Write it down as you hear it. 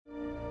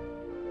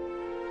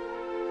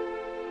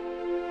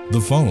The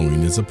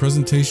following is a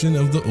presentation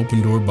of the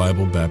Open Door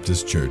Bible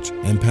Baptist Church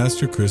and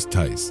Pastor Chris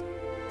Tice.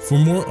 For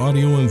more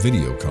audio and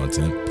video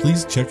content,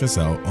 please check us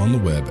out on the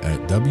web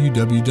at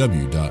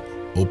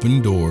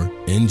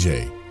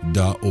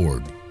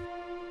www.opendoornj.org.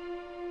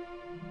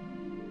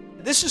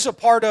 This is a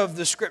part of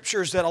the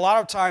scriptures that a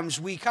lot of times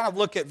we kind of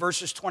look at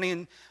verse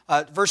 20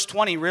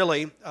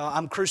 really.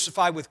 I'm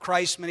crucified with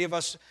Christ. Many of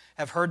us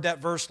have heard that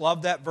verse,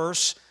 love that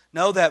verse,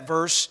 know that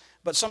verse.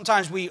 But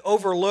sometimes we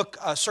overlook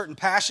a certain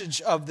passage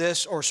of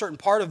this or a certain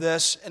part of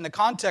this in the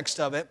context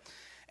of it.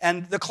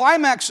 And the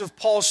climax of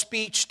Paul's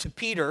speech to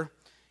Peter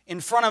in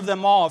front of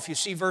them all, if you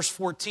see verse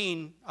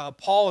 14,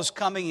 Paul is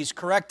coming, he's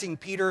correcting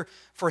Peter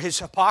for his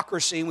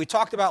hypocrisy. And we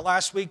talked about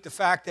last week the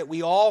fact that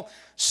we all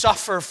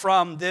suffer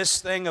from this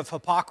thing of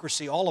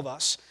hypocrisy, all of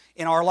us,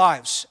 in our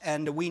lives.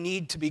 And we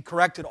need to be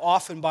corrected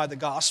often by the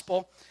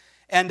gospel.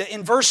 And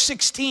in verse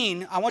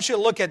 16, I want you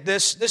to look at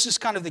this. This is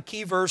kind of the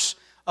key verse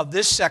of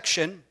this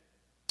section,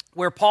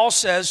 where Paul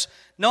says,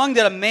 knowing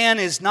that a man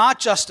is not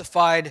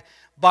justified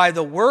by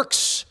the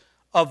works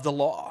of the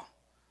law.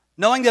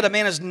 Knowing that a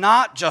man is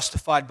not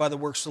justified by the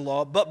works of the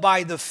law, but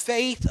by the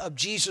faith of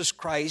Jesus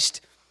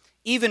Christ,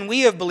 even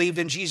we have believed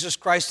in Jesus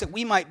Christ that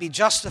we might be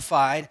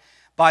justified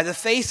by the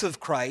faith of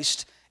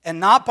Christ, and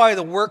not by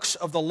the works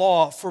of the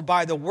law, for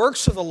by the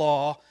works of the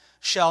law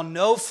shall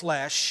no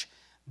flesh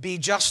be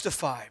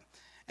justified.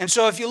 And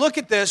so if you look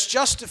at this,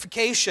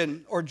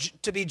 justification, or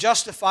to be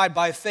justified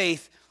by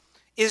faith,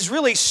 is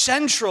really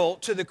central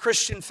to the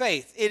Christian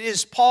faith. It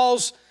is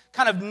Paul's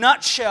kind of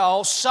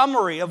nutshell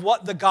summary of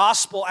what the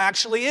gospel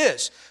actually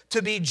is,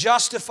 to be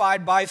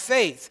justified by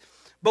faith.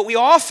 But we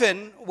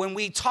often, when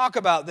we talk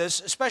about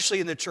this, especially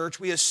in the church,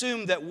 we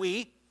assume that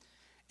we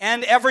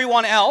and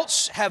everyone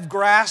else have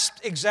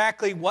grasped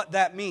exactly what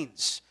that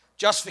means.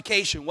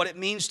 Justification, what it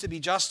means to be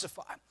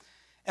justified,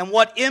 and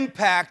what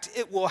impact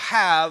it will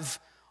have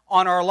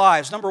on our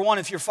lives. Number one,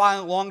 if you're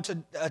following along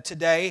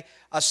today,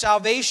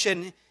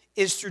 salvation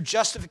is through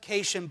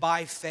justification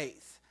by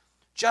faith.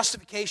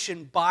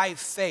 Justification by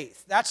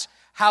faith. That's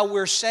how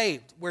we're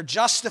saved. We're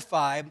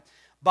justified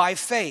by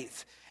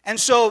faith. And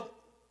so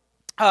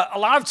a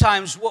lot of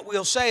times what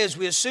we'll say is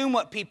we assume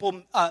that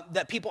people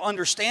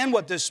understand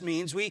what this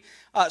means.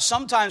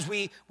 Sometimes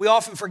we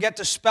often forget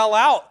to spell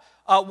out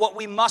what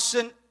we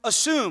mustn't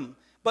assume.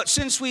 But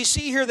since we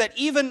see here that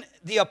even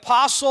the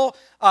apostle,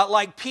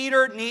 like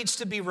Peter, needs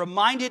to be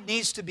reminded,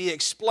 needs to be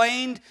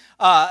explained,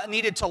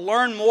 needed to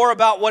learn more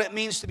about what it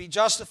means to be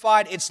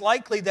justified, it's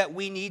likely that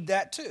we need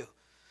that too.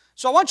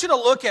 So I want you to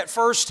look at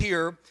first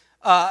here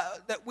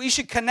that we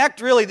should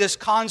connect really this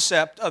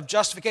concept of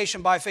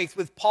justification by faith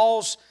with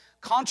Paul's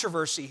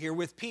controversy here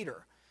with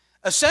Peter.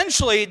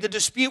 Essentially, the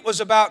dispute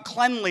was about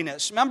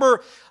cleanliness.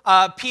 Remember,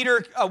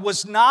 Peter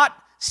was not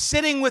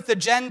sitting with the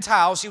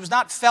Gentiles. He was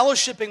not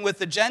fellowshipping with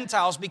the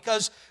Gentiles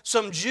because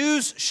some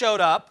Jews showed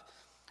up,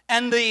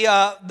 and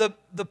the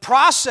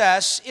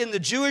process in the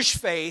Jewish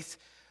faith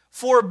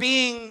for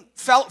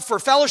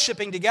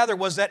fellowshipping together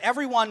was that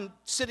everyone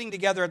sitting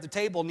together at the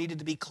table needed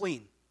to be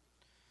clean.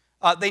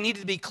 They needed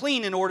to be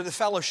clean in order to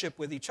fellowship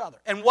with each other,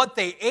 and what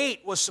they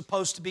ate was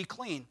supposed to be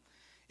clean.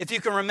 If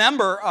you can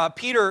remember,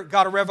 Peter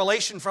got a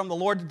revelation from the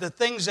Lord that the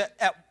things that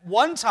at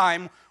one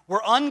time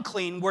were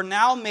unclean were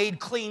now made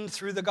clean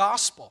through the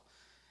gospel.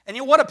 And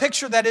what a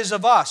picture that is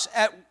of us.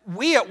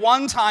 We at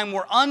one time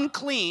were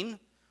unclean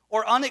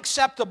or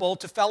unacceptable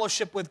to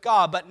fellowship with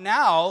God, but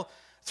now,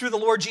 through the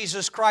Lord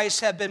Jesus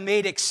Christ, have been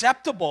made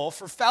acceptable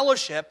for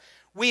fellowship.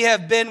 We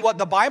have been, what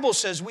the Bible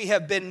says, we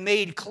have been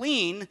made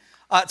clean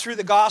through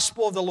the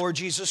gospel of the Lord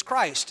Jesus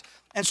Christ.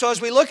 And so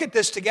as we look at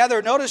this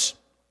together, notice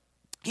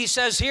he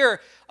says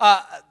here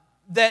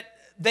that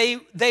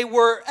they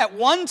were at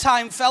one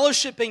time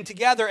fellowshipping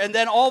together, and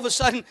then all of a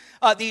sudden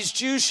these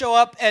Jews show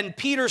up and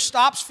Peter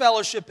stops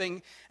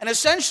fellowshipping. And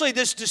essentially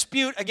this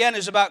dispute, again,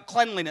 is about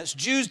cleanliness.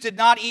 Jews did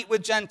not eat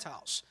with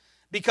Gentiles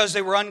because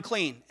they were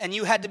unclean, and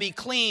you had to be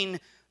clean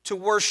to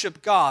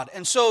worship God.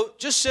 And so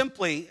just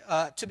simply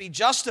to be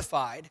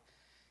justified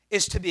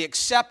is to be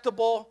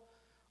acceptable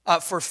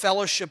for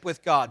fellowship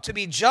with God. To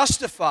be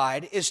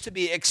justified is to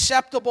be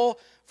acceptable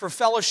for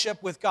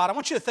fellowship with God. I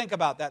want you to think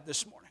about that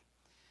this morning.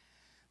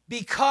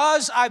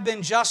 Because I've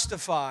been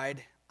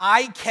justified,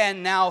 I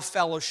can now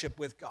fellowship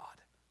with God.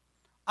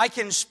 I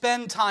can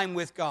spend time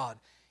with God.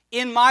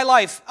 In my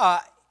life,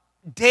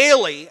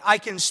 daily, I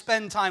can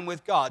spend time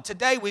with God.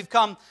 Today, we've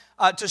come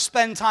to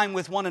spend time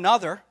with one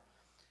another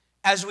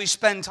as we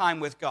spend time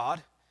with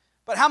God.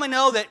 But how many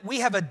know that we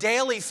have a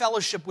daily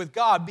fellowship with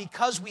God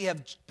because we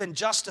have been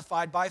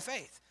justified by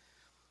faith?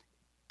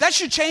 That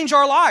should change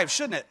our lives,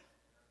 shouldn't it?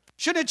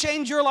 Shouldn't it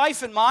change your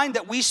life and mine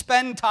that we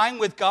spend time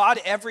with God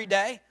every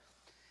day?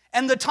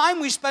 And the time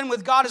we spend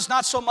with God is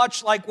not so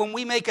much like when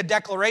we make a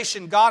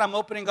declaration, God, I'm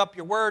opening up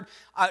your word.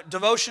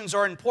 Devotions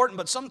are important,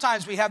 but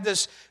sometimes we have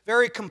this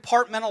very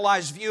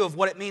compartmentalized view of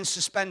what it means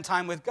to spend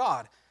time with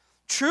God.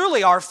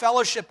 Truly, our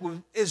fellowship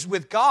is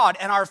with God,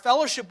 and our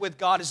fellowship with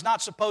God is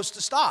not supposed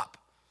to stop.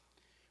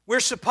 We're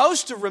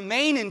supposed to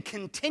remain in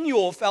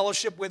continual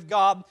fellowship with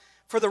God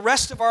for the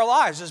rest of our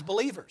lives as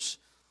believers.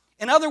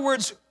 In other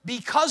words,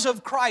 because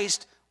of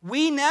Christ,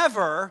 we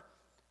never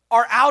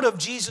are out of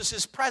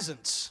Jesus'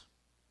 presence.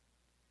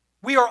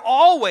 We are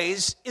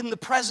always in the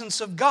presence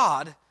of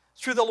God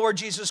through the Lord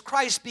Jesus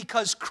Christ,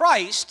 because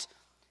Christ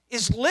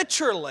is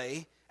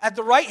literally at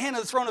the right hand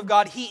of the throne of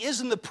God. He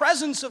is in the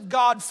presence of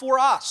God for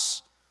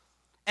us.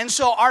 And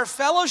so our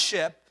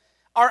fellowship,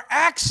 our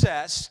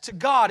access to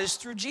God is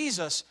through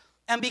Jesus.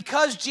 And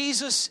because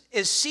Jesus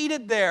is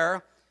seated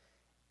there,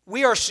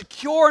 we are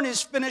secure in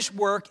His finished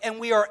work, and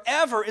we are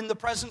ever in the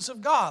presence of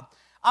God.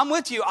 I'm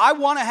with you. I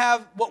want to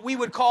have what we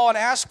would call and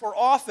ask for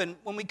often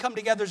when we come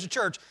together as a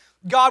church.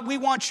 God, we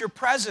want your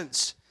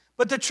presence.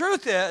 But the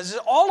truth is,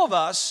 all of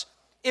us,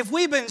 if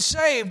we've been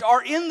saved,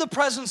 are in the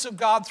presence of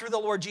God through the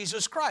Lord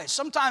Jesus Christ.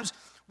 Sometimes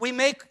we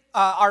make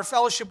our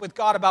fellowship with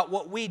God about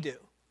what we do.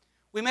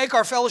 We make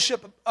our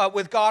fellowship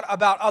with God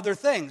about other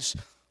things.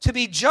 To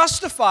be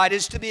justified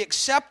is to be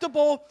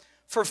acceptable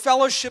for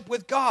fellowship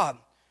with God.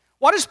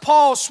 Why does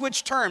Paul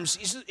switch terms?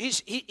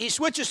 He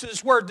switches to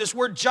this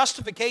word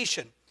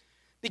justification,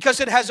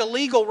 because it has a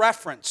legal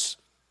reference.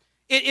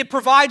 It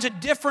provides a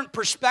different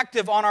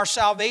perspective on our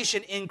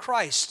salvation in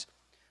Christ.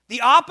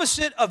 The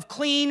opposite of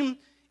clean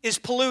is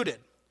polluted.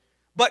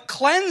 But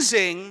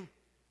cleansing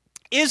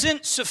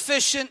isn't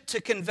sufficient to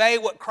convey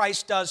what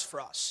Christ does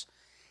for us.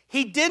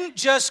 He didn't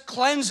just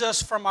cleanse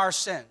us from our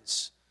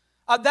sins.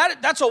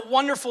 That's a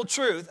wonderful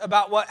truth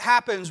about what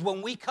happens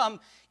when we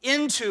come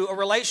into a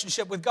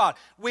relationship with God.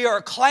 We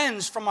are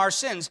cleansed from our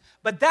sins,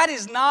 but that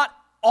is not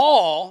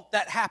all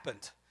that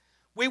happened.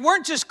 We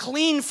weren't just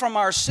clean from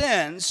our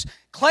sins.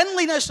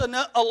 Cleanliness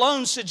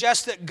alone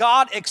suggests that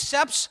God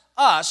accepts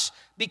us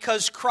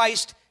because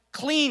Christ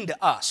cleaned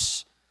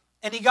us.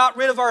 And He got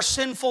rid of our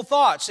sinful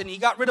thoughts, and He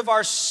got rid of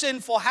our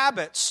sinful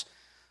habits.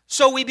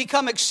 So we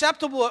become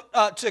acceptable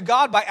to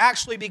God by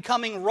actually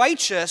becoming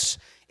righteous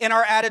in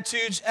our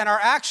attitudes and our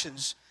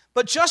actions.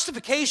 But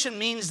justification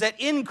means that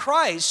in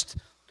Christ,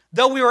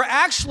 though we were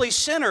actually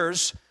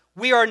sinners,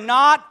 we are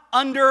not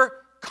under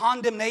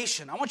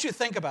condemnation. I want you to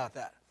think about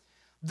that.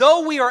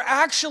 Though we are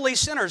actually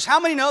sinners, how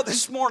many know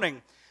this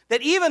morning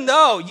that even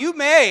though you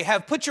may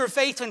have put your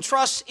faith and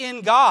trust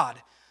in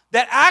God,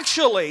 that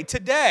actually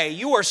today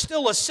you are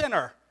still a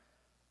sinner?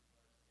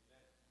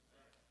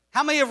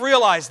 How many have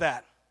realized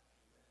that?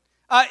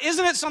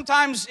 Isn't it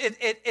sometimes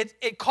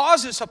it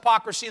causes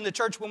hypocrisy in the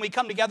church when we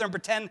come together and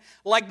pretend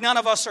like none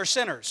of us are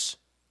sinners?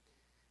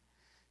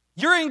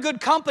 You're in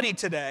good company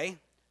today.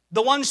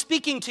 The one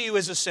speaking to you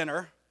is a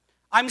sinner.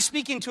 I'm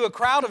speaking to a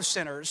crowd of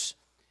sinners.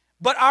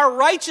 But our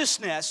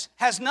righteousness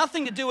has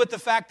nothing to do with the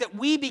fact that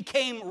we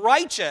became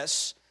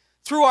righteous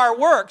through our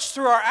works,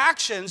 through our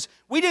actions.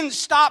 We didn't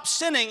stop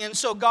sinning, and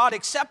so God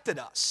accepted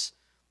us.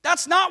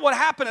 That's not what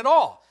happened at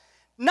all.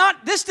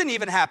 This didn't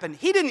even happen.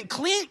 He didn't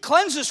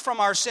cleanse us from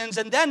our sins,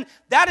 and then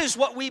that is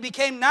what we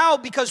became now.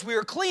 Because we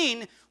are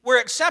clean, we're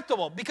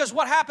acceptable. Because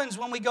what happens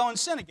when we go and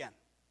sin again?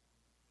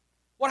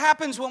 What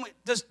happens when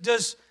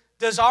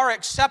does our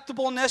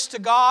acceptableness to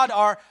God,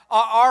 our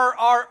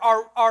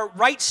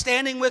right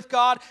standing with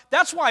God?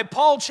 That's why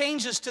Paul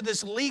changes to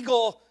this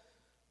legal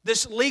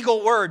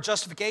word,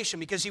 justification,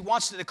 because he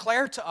wants to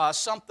declare to us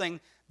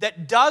something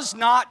that does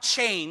not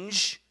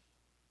change,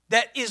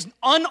 that is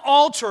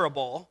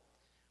unalterable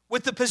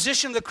with the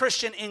position of the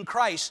Christian in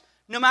Christ.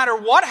 No matter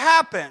what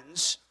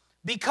happens,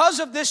 because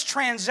of this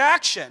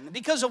transaction,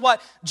 because of what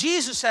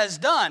Jesus has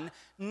done,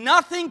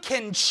 nothing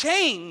can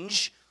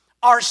change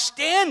our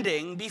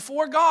standing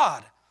before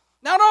God.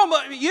 Now,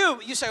 no,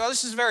 you say, well,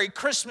 this is a very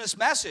Christmas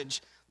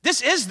message.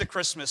 This is the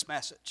Christmas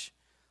message.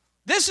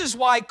 This is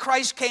why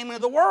Christ came into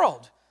the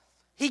world.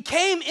 He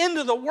came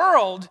into the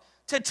world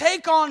to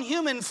take on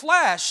human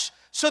flesh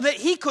so that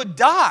He could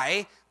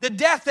die the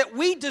death that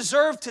we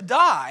deserve to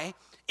die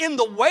in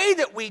the way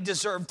that we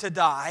deserve to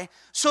die,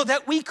 so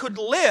that we could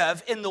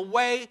live in the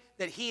way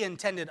that He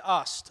intended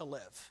us to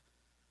live.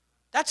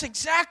 That's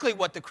exactly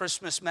what the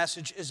Christmas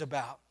message is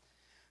about.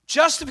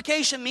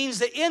 Justification means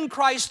that in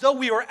Christ, though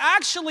we were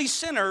actually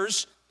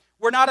sinners,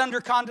 we're not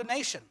under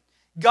condemnation.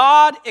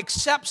 God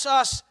accepts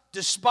us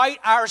despite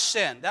our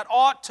sin. That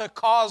ought to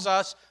cause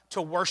us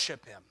to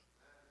worship Him.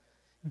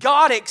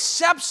 God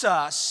accepts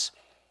us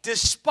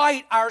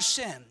despite our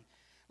sin.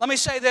 Let me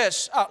say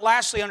this,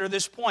 lastly, under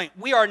this point.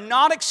 We are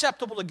not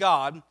acceptable to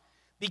God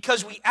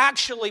because we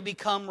actually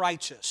become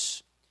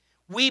righteous.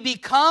 We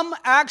become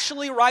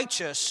actually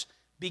righteous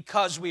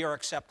because we are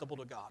acceptable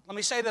to God. Let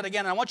me say that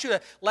again, and I want you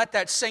to let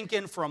that sink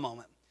in for a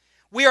moment.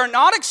 We are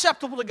not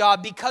acceptable to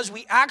God because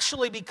we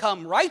actually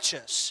become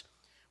righteous.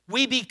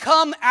 We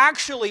become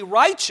actually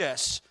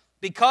righteous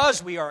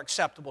because we are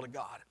acceptable to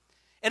God.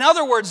 In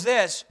other words,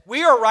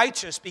 we are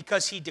righteous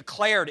because He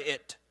declared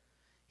it.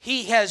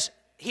 He has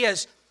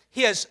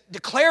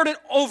declared it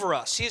over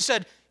us. He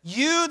said,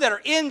 you that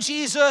are in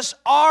Jesus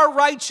are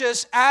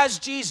righteous as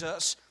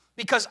Jesus,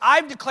 because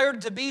I've declared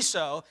it to be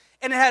so,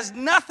 and it has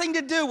nothing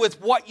to do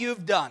with what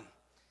you've done.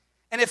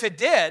 And if it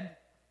did,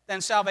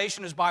 then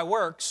salvation is by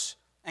works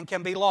and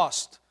can be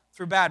lost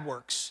through bad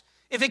works.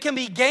 If it can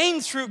be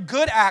gained through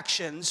good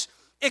actions,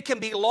 it can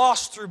be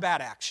lost through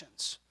bad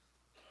actions.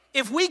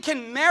 if we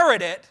can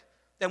merit it,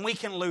 then we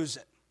can lose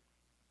it.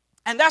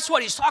 And that's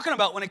what he's talking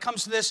about when it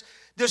comes to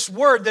this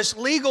word, this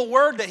legal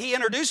word that he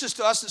introduces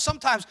to us that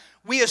sometimes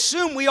we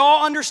assume we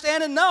all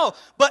understand and know.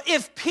 But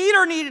if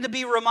Peter needed to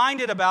be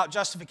reminded about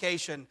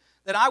justification,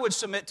 then I would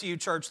submit to you,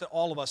 church, that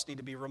all of us need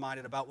to be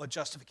reminded about what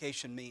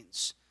justification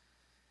means.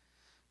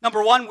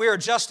 Number one, we are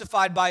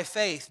justified by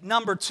faith.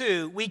 Number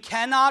two, we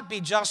cannot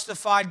be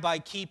justified by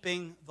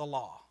keeping the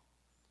law.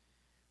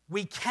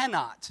 We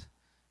cannot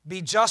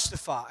be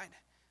justified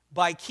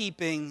by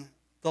keeping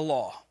the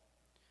law.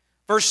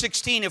 Verse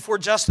 16, if we're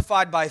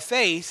justified by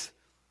faith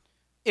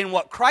in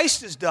what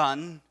Christ has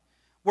done,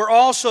 we're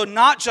also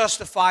not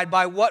justified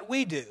by what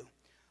we do.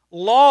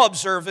 Law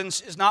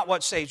observance is not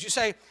what saves. You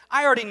say,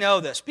 I already know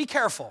this. Be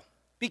careful.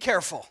 Be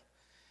careful.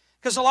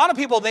 Because a lot of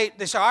people, they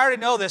say, I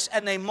already know this,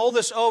 and they mull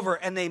this over,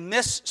 and they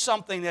miss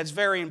something that's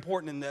very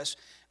important in this.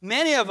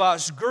 Many of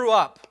us grew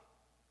up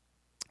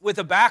with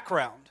a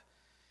background,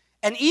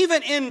 and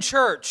even in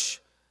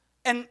church,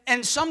 and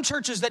some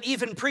churches that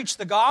even preach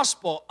the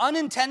gospel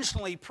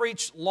unintentionally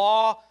preach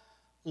law,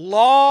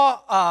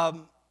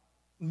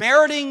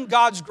 meriting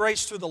God's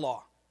grace through the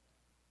law.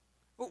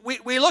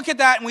 We look at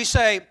that and we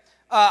say,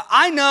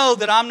 I know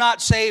that I'm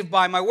not saved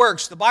by my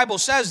works. The Bible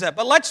says that,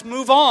 but let's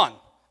move on.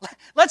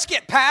 Let's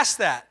get past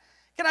that.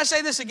 Can I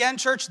say this again,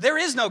 church? There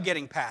is no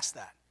getting past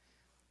that.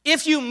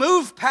 If you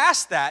move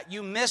past that,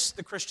 you miss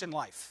the Christian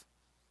life.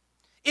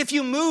 If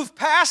you move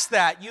past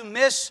that, you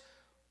miss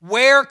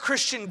where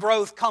Christian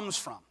growth comes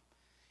from.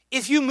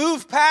 If you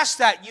move past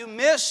that, you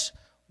miss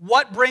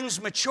what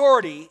brings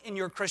maturity in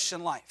your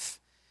Christian life.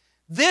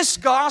 This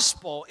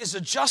gospel is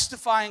a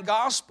justifying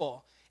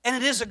gospel, and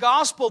it is a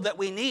gospel that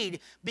we need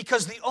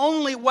because the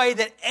only way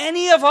that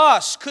any of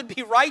us could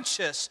be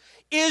righteous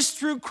is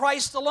through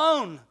Christ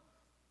alone.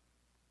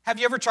 Have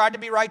you ever tried to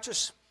be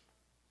righteous?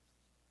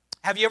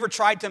 Have you ever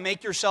tried to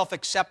make yourself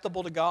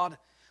acceptable to God?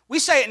 We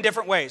say it in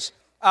different ways.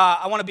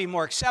 I want to be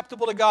more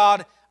acceptable to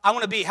God. I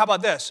want to be, how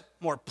about this,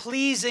 more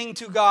pleasing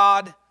to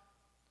God.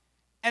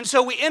 And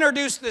so we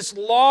introduce this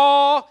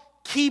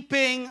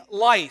law-keeping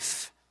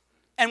life.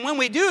 And when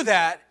we do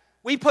that,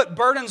 we put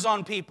burdens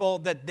on people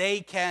that they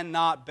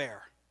cannot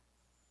bear.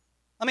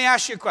 Let me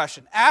ask you a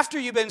question. After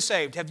you've been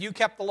saved, have you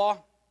kept the law?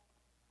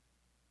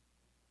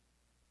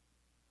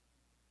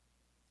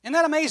 Isn't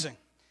that amazing?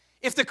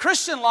 If the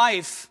Christian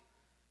life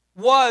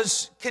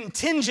was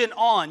contingent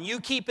on you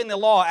keeping the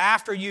law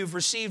after you've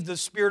received the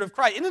Spirit of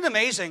Christ, isn't it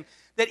amazing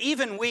that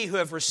even we who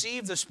have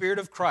received the Spirit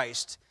of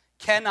Christ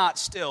cannot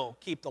still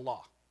keep the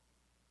law?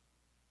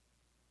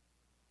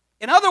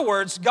 In other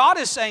words, God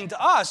is saying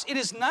to us, it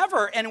is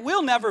never and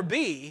will never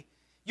be,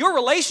 your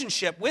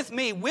relationship with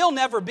me will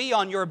never be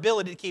on your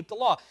ability to keep the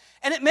law.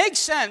 And it makes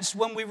sense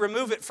when we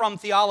remove it from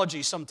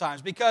theology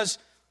sometimes, because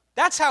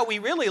that's how we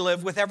really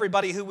live with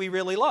everybody who we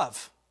really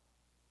love,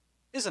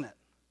 isn't it?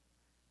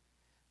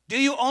 Do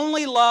you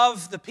only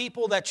love the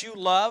people that you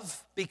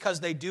love because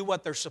they do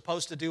what they're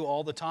supposed to do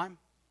all the time?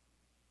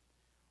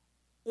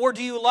 Or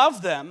do you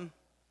love them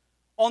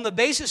on the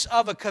basis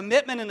of a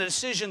commitment and a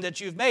decision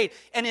that you've made?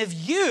 And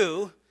if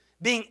you,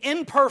 being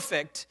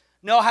imperfect,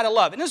 know how to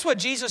love. And this is what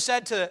Jesus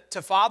said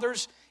to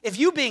fathers. If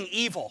you, being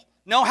evil,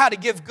 know how to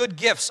give good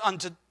gifts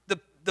unto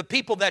the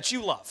people that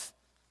you love,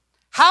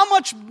 how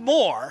much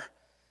more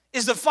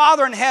is the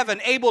Father in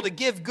heaven able to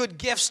give good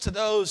gifts to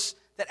those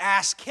that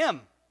ask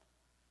Him?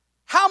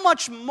 How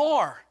much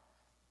more?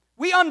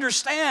 We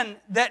understand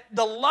that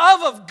the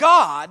love of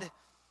God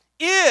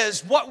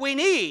is what we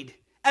need.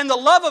 And the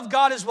love of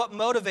God is what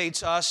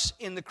motivates us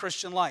in the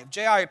Christian life.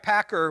 J.I.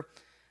 Packer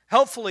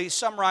helpfully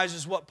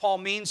summarizes what Paul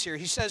means here.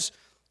 He says,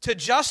 to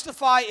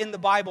justify in the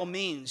Bible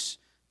means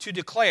to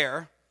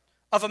declare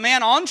of a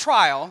man on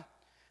trial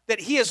that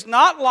he is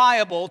not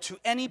liable to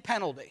any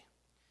penalty,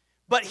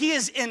 but he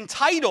is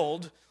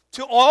entitled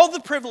to all the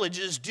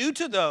privileges due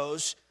to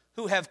those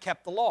who have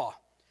kept the law.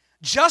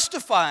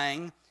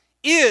 Justifying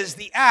is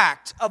the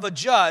act of a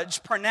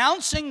judge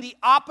pronouncing the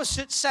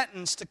opposite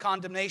sentence to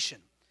condemnation,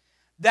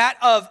 that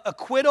of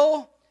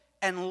acquittal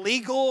and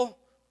legal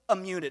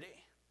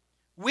immunity.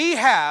 We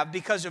have,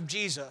 because of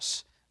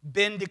Jesus,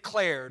 been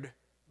declared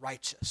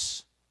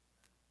righteous.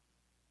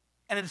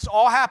 And it's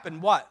all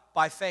happened, what?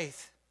 By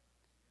faith.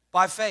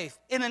 By faith.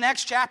 In the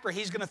next chapter,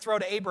 he's going to throw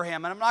to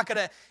Abraham. And I'm not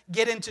going to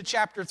get into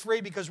chapter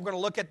 3 because we're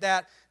going to look at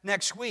that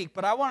next week.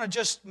 But I want to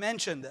just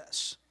mention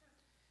this.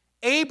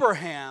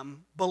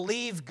 Abraham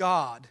believed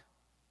God,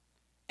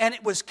 and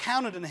it was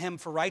counted unto him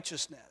for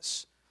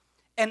righteousness.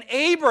 And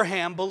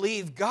Abraham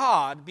believed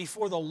God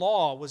before the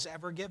law was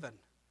ever given.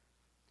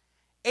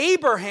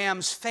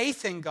 Abraham's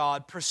faith in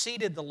God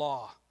preceded the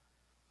law.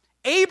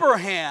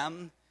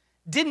 Abraham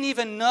didn't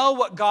even know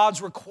what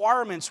God's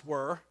requirements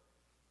were.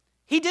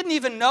 He didn't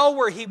even know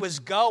where he was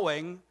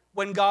going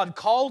when God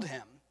called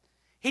him.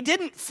 He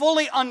didn't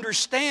fully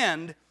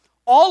understand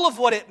all of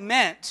what it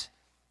meant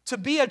to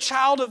be a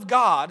child of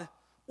God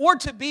or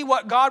to be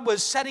what God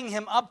was setting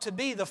him up to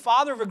be, the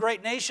father of a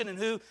great nation and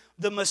who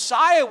the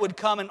Messiah would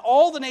come and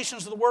all the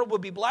nations of the world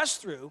would be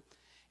blessed through.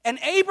 And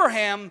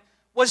Abraham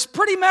was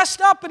pretty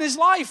messed up in his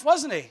life,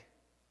 wasn't he?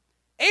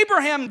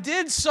 Abraham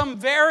did some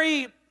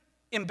very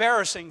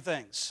embarrassing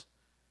things,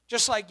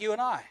 just like you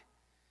and I.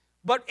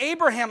 But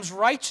Abraham's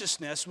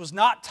righteousness was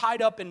not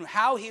tied up in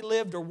how he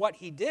lived or what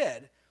he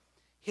did.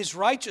 His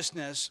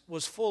righteousness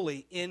was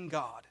fully in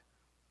God.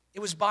 It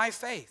was by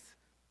faith.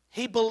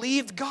 He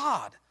believed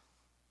God.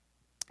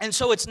 And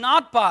so it's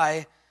not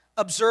by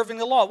observing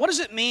the law. What does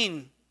it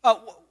mean?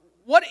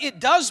 What it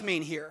does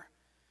mean here,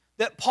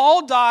 that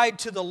Paul died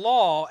to the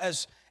law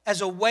as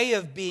a way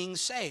of being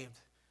saved.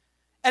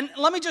 And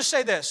let me just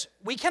say this.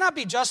 We cannot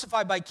be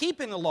justified by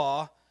keeping the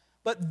law,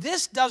 but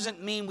this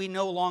doesn't mean we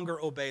no longer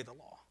obey the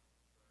law.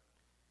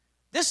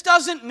 This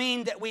doesn't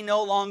mean that we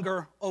no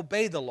longer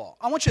obey the law.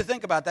 I want you to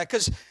think about that,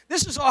 because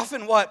this is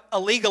often what a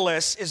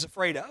legalist is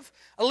afraid of.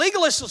 A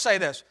legalist will say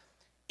this: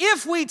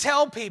 if we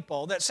tell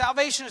people that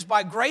salvation is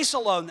by grace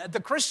alone, that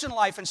the Christian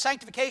life and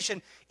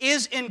sanctification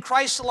is in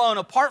Christ alone,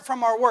 apart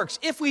from our works,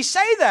 if we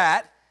say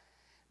that,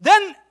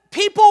 then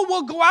people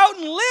will go out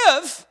and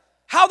live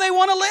how they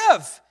want to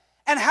live.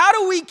 And how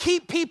do we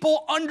keep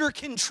people under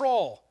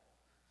control?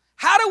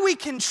 How do we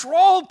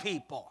control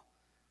people?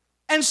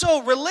 And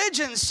so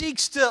religion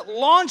seeks to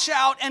launch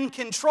out and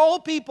control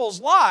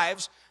people's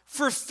lives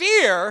for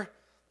fear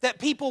that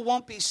people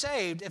won't be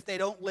saved if they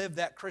don't live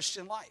that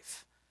Christian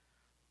life.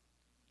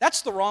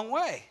 That's the wrong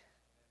way.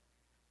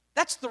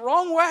 That's the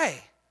wrong way.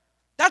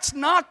 That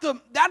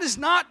is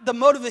not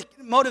the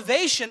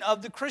motivation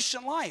of the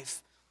Christian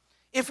life.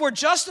 If we're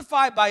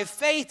justified by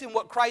faith in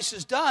what Christ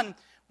has done,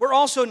 we're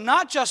also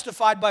not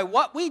justified by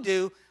what we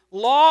do.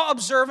 Law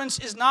observance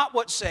is not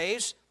what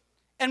saves.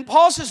 And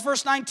Paul says,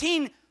 verse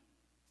 19,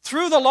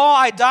 through the law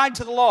I died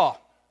to the law.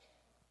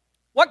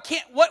 What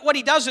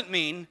he doesn't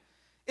mean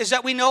is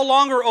that we no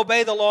longer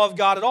obey the law of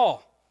God at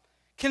all.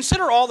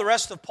 Consider all the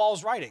rest of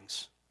Paul's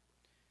writings.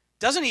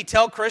 Doesn't he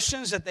tell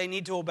Christians that they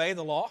need to obey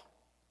the law?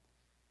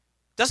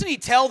 Doesn't he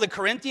tell the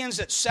Corinthians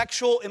that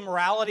sexual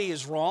immorality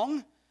is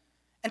wrong?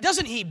 And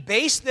doesn't he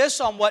base this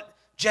on what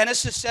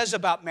Genesis says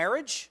about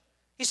marriage?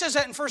 He says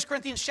that in 1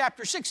 Corinthians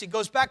chapter 6. He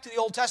goes back to the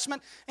Old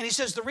Testament and he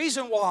says the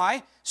reason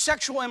why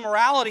sexual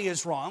immorality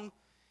is wrong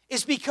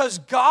is because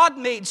God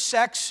made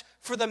sex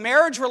for the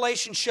marriage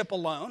relationship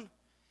alone.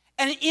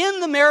 And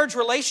in the marriage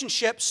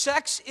relationship,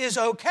 sex is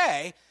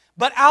okay.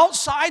 But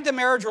outside the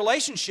marriage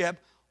relationship,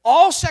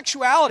 all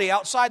sexuality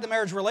outside the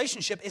marriage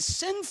relationship is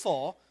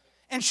sinful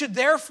and should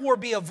therefore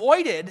be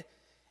avoided,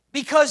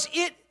 because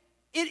it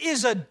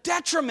is a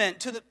detriment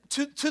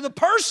to the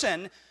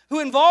person who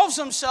involves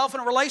himself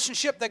in a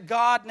relationship that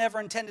God never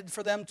intended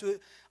for them to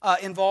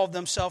involve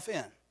themselves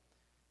in.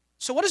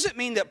 So what does it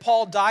mean that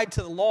Paul died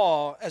to the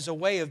law as a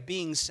way of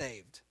being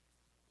saved?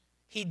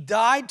 He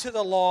died to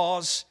the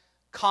law's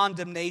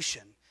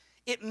condemnation.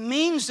 It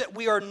means that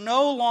we are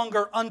no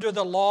longer under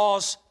the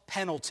law's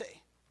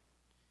penalty.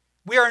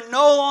 We are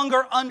no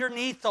longer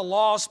underneath the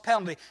law's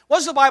penalty. What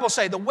does the Bible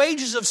say? The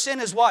wages of sin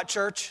is what,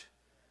 church?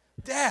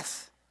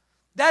 Death.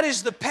 That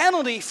is the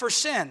penalty for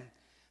sin.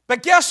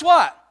 But guess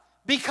what?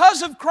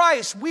 Because of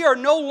Christ, we are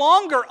no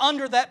longer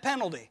under that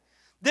penalty.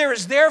 There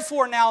is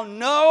therefore now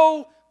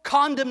no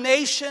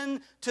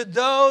condemnation to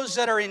those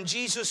that are in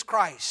Jesus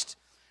Christ.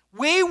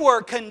 We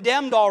were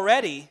condemned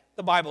already,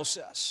 the Bible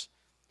says.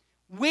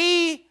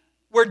 We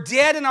were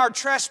dead in our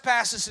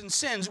trespasses and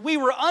sins. We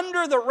were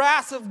under the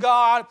wrath of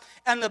God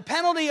and the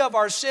penalty of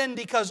our sin,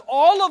 because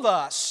all of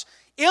us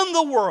in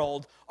the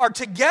world are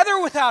together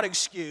without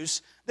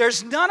excuse.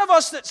 There's none of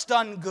us that's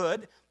done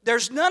good.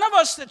 There's none of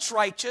us that's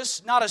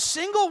righteous, not a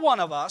single one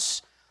of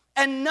us.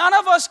 And none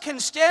of us can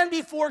stand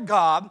before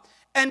God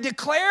and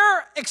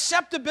declare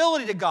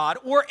acceptability to God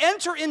or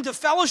enter into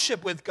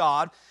fellowship with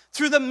God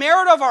through the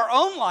merit of our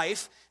own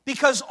life,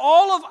 because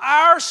all of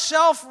our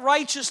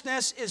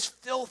self-righteousness is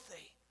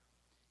filthy,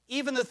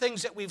 even the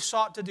things that we've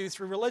sought to do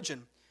through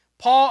religion.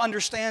 Paul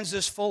understands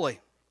this fully.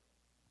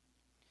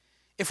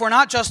 If we're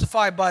not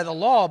justified by the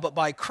law but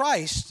by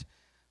Christ,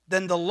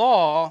 then the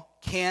law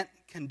can't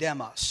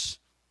condemn us.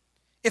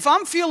 If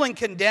I'm feeling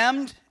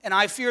condemned and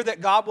I fear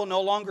that God will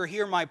no longer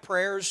hear my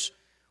prayers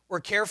or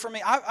care for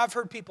me, I've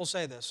heard people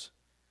say this.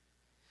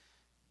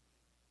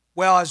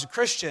 Well, as a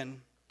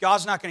Christian,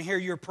 God's not going to hear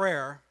your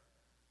prayer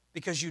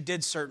because you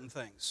did certain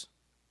things.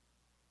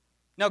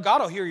 No,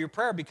 God will hear your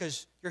prayer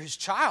because you're His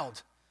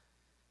child.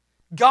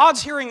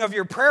 God's hearing of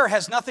your prayer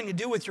has nothing to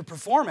do with your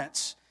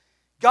performance.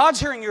 God's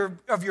hearing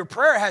of your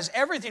prayer has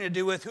everything to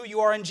do with who you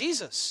are in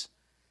Jesus.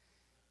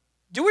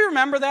 Do we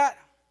remember that?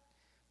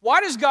 Why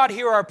does God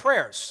hear our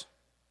prayers?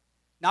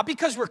 Not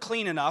because we're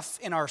clean enough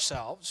in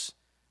ourselves.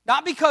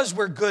 Not because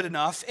we're good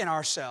enough in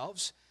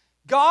ourselves.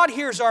 God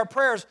hears our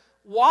prayers.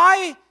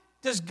 Why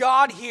does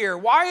God hear?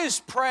 Why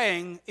is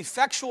praying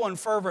effectual and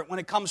fervent when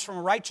it comes from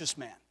a righteous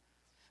man?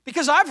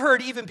 Because I've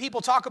heard even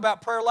people talk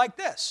about prayer like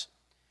this.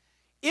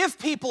 If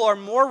people are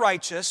more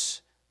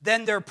righteous,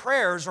 then their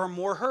prayers are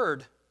more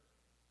heard.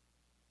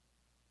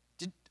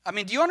 Do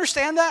you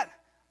understand that?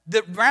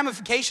 The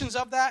ramifications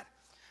of that?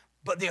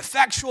 But the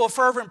effectual,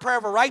 fervent prayer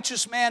of a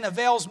righteous man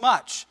avails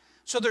much.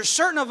 So there's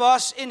certain of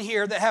us in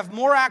here that have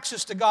more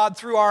access to God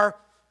through our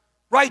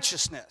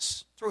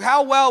righteousness, through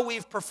how well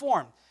we've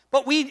performed.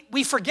 But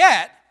we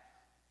forget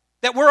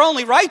that we're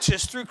only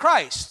righteous through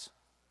Christ.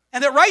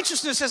 And that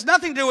righteousness has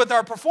nothing to do with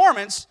our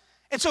performance.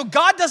 And so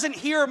God doesn't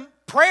hear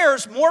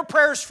more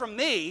prayers from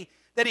me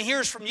than he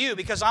hears from you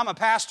because I'm a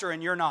pastor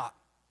and you're not.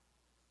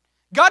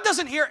 God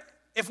doesn't hear,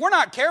 if we're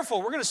not careful,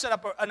 we're going to set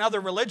up another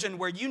religion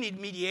where you need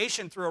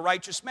mediation through a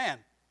righteous man.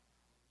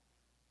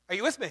 Are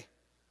you with me?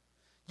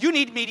 You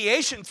need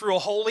mediation through a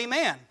holy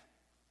man.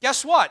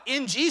 Guess what?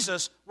 In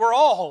Jesus, we're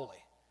all holy.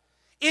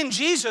 In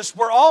Jesus,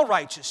 we're all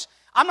righteous.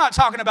 I'm not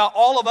talking about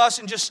all of us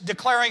and just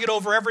declaring it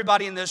over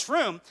everybody in this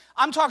room.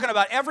 I'm talking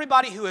about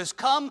everybody who has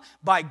come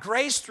by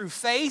grace through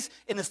faith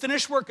in the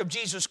finished work of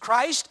Jesus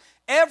Christ.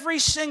 Every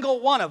single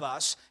one of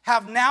us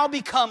have now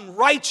become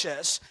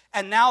righteous,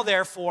 and now,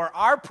 therefore,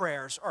 our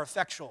prayers are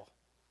effectual.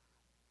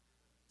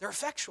 They're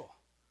effectual.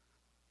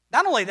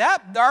 Not only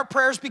that, our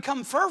prayers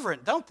become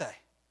fervent, don't they?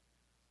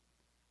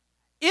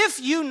 If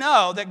you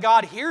know that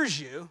God hears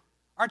you,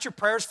 aren't your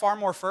prayers far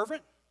more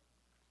fervent?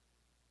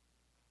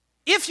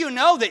 If you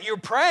know that your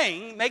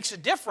praying makes a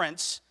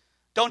difference,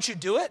 don't you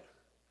do it?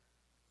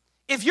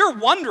 If you're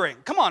wondering,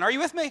 come on, are you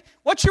with me?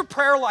 What's your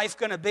prayer life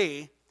going to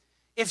be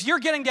if you're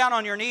getting down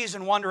on your knees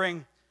and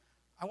wondering,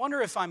 I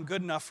wonder if I'm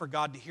good enough for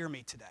God to hear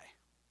me today?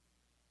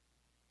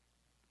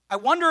 I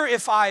wonder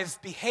if I've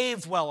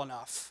behaved well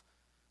enough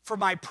for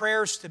my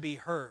prayers to be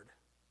heard.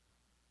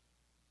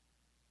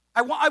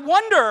 I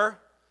wonder,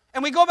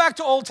 and we go back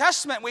to Old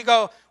Testament and we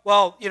go,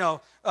 well,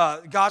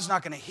 God's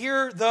not going to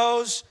hear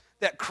those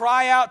that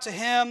cry out to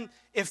him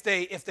if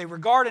they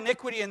regard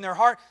iniquity in their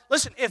heart.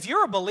 Listen, if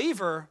you're a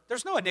believer,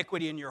 there's no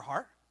iniquity in your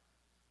heart.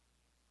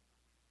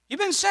 You've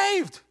been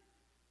saved.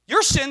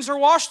 Your sins are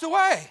washed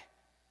away.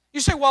 You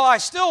say,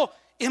 well,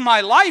 in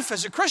my life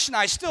as a Christian,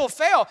 I still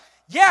fail.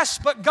 Yes,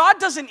 but God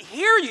doesn't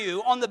hear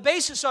you on the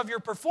basis of your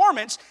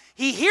performance.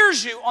 He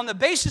hears you on the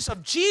basis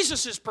of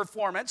Jesus'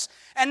 performance.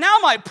 And now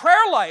my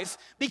prayer life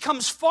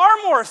becomes far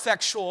more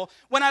effectual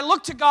when I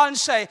look to God and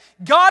say,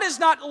 God is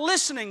not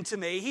listening to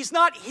me. He's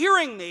not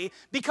hearing me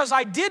because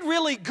I did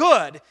really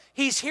good.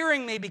 He's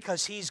hearing me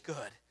because he's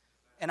good,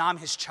 and I'm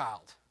his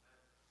child.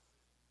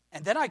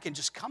 And then I can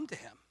just come to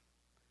him.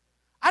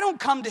 I don't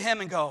come to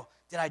him and go,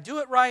 did I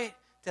do it right?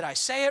 Did I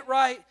say it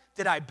right?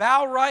 Did I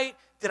bow right?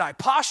 Did I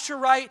posture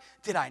right?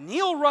 Did I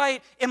kneel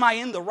right? Am I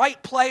in the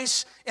right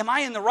place? Am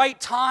I in the right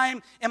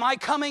time? Am I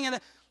coming in?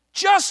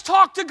 Just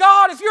talk to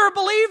God. If you're a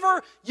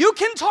believer, you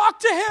can talk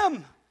to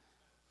him.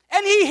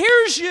 And he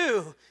hears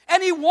you.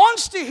 And he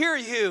wants to hear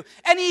you.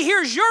 And he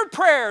hears your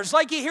prayers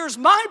like he hears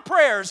my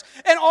prayers.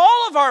 And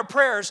all of our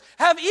prayers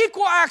have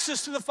equal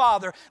access to the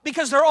Father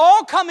because they're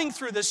all coming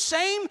through the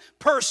same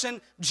person,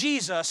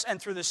 Jesus,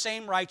 and through the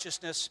same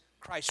righteousness,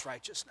 Christ's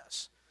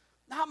righteousness.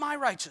 Not my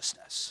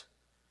righteousness.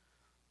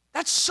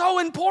 That's so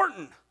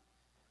important.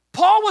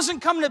 Paul wasn't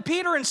coming to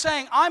Peter and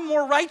saying, I'm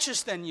more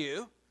righteous than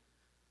you.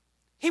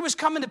 He was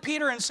coming to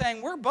Peter and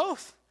saying, we're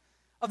both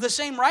of the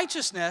same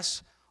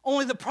righteousness.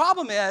 Only the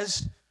problem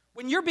is,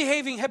 when you're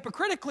behaving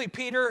hypocritically,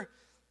 Peter,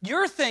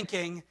 you're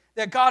thinking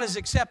that God is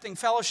accepting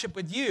fellowship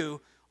with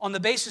you on the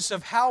basis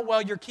of how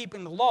well you're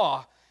keeping the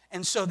law.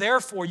 And so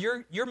therefore,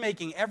 you're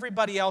making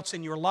everybody else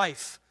in your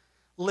life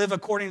live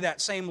according to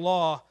that same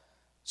law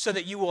so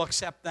that you will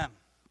accept them.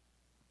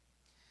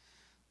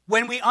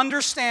 When we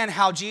understand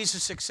how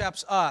Jesus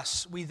accepts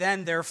us, we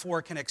then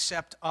therefore can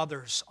accept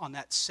others on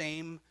that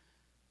same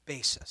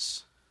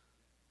basis.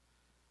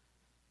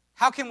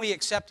 How can we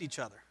accept each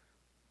other?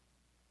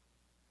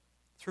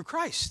 Through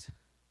Christ.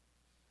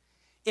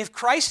 If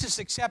Christ has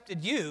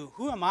accepted you,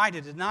 who am I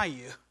to deny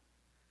you?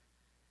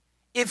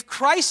 If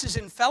Christ is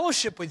in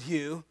fellowship with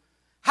you,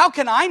 how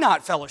can I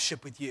not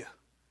fellowship with you?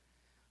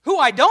 Who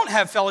I don't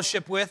have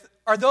fellowship with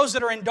are those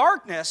that are in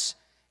darkness,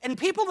 and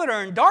people that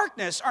are in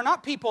darkness are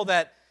not people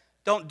that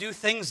don't do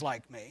things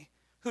like me,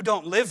 who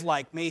don't live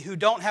like me, who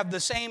don't have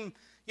the same,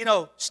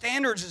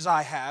 standards as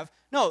I have.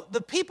 No, the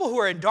people who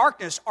are in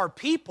darkness are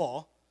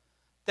people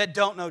that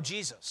don't know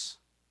Jesus.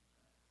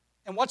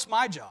 And what's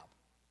my job?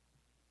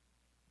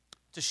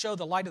 To show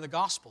the light of the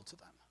gospel to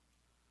them.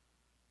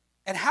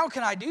 And how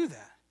can I do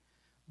that?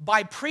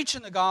 By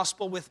preaching the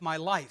gospel with my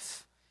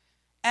life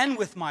and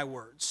with my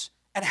words.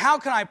 And how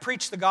can I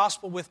preach the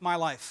gospel with my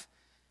life?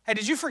 Hey,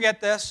 did you forget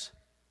this?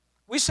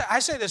 I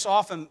say this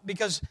often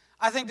because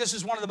I think this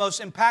is one of the most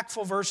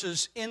impactful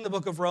verses in the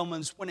book of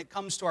Romans when it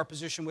comes to our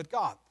position with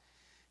God.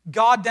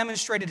 God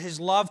demonstrated his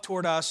love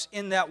toward us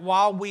in that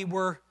while we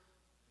were...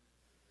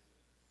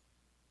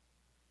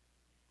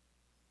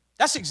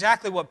 That's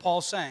exactly what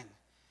Paul's saying.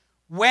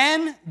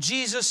 When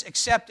Jesus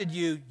accepted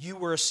you, you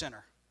were a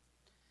sinner.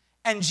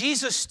 And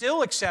Jesus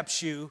still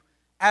accepts you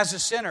as a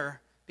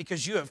sinner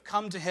because you have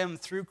come to him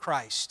through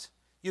Christ.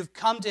 You've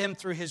come to him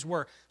through his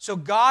word. So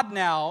God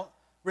now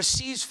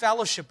receives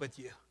fellowship with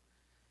you.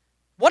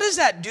 What does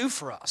that do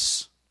for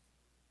us?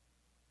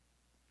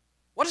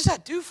 What does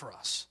that do for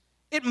us?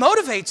 It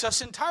motivates us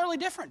entirely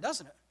different,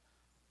 doesn't it?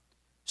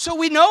 So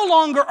we no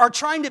longer are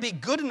trying to be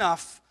good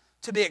enough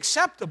to be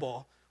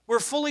acceptable. We're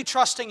fully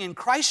trusting in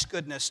Christ's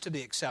goodness to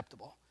be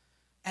acceptable.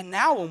 And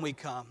now when we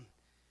come,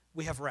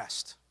 we have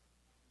rest.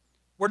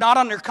 We're not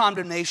under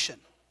condemnation.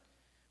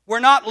 We're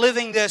not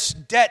living this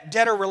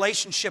debtor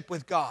relationship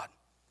with God.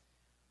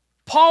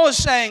 Paul is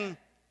saying,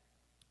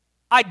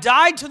 I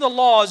died to the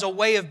law as a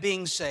way of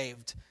being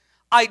saved.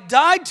 I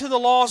died to the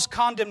law's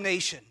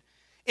condemnation.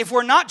 If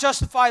we're not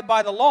justified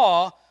by the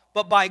law,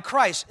 but by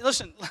Christ.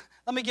 Listen,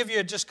 let me give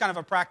you just kind of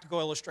a practical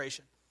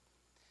illustration.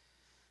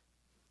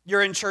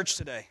 You're in church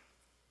today,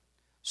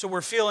 so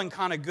we're feeling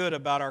kind of good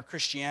about our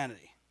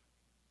Christianity.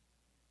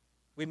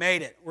 We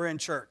made it. We're in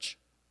church.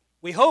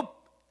 We hope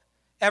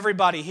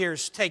everybody here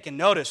is taking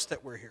notice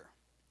that we're here.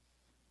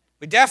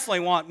 We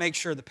definitely want to make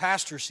sure the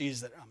pastor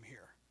sees that I'm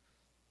here.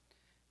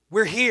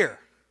 We're here.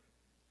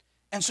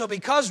 And so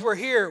because we're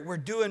here, we're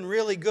doing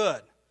really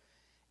good.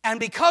 And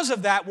because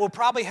of that, we'll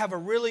probably have a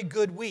really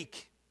good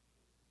week.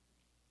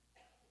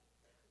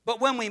 But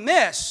when we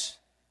miss,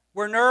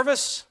 we're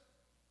nervous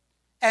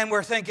and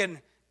we're thinking,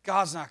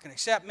 God's not going to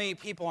accept me.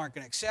 People aren't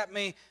going to accept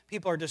me.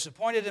 People are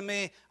disappointed in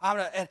me.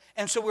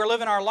 And so we're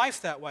living our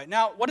life that way.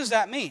 Now, what does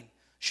that mean?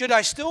 Should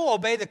I still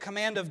obey the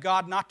command of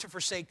God not to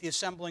forsake the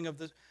assembling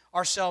of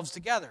ourselves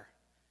together?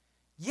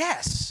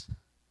 Yes.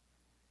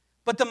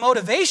 But the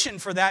motivation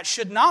for that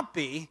should not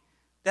be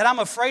that I'm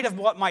afraid of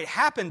what might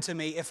happen to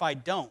me if I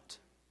don't.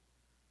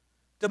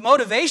 The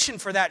motivation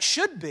for that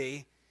should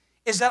be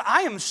is that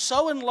I am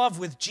so in love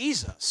with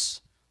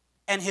Jesus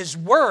and His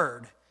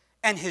Word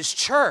and His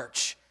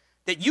church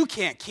that you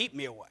can't keep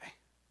me away.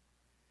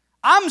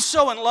 I'm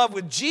so in love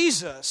with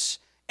Jesus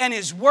and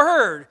His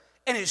Word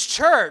and His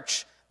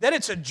church that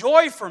it's a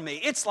joy for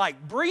me. It's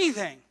like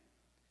breathing.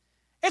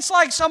 It's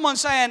like someone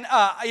saying,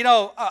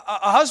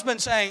 a husband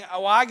saying,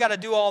 oh, I got to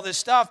do all this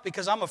stuff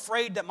because I'm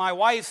afraid that my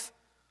wife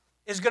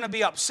is going to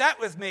be upset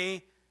with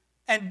me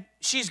and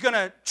she's going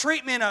to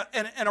treat me in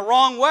a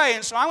wrong way,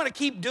 and so I'm going to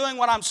keep doing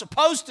what I'm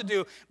supposed to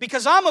do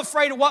because I'm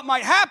afraid of what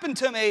might happen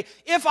to me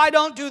if I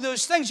don't do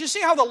those things. You see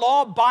how the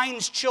law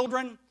binds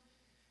children?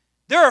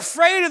 They're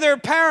afraid of their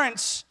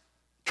parents'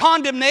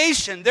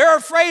 condemnation. They're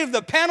afraid of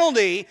the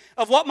penalty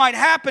of what might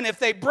happen if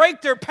they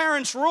break their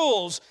parents'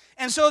 rules,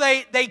 and so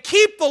they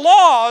keep the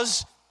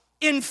laws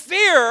in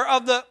fear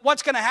of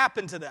what's going to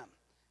happen to them.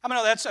 I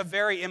mean, that's a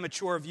very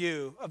immature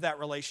view of that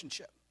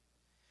relationship.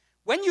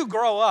 When you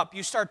grow up,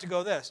 you start to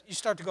go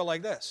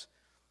like this.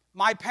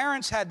 My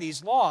parents had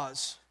these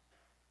laws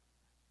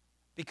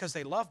because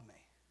they loved me.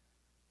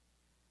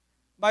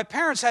 My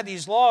parents had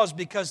these laws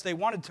because they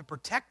wanted to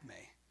protect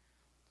me.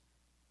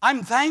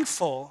 I'm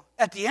thankful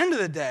at the end of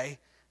the day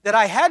that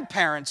I had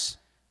parents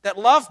that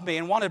loved me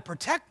and wanted to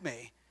protect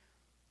me.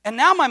 And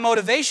now my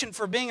motivation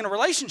for being in a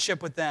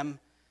relationship with them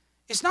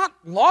is not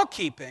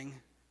law-keeping,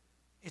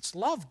 it's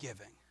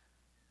love-giving.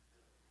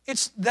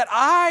 It's that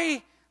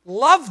I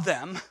love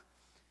them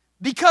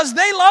because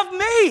they love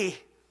me.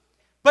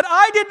 But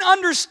I didn't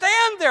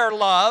understand their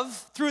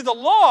love through the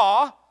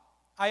law.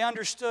 I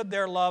understood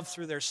their love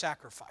through their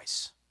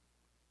sacrifice.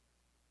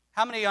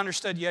 How many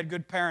understood you had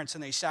good parents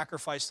and they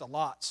sacrificed a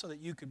lot so that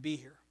you could be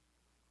here?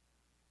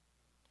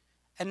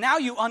 And now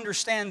you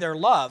understand their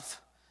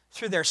love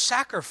through their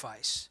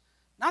sacrifice,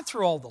 not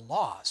through all the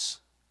laws.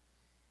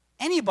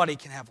 Anybody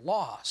can have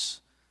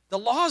laws. The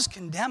laws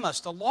condemn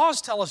us. The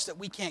laws tell us that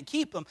we can't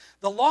keep them.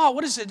 The law,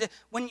 what is it?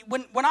 When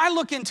I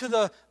look into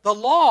the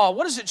law,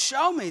 what does it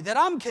show me? That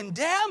I'm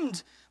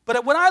condemned.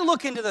 But when I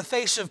look into the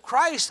face of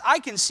Christ, I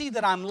can see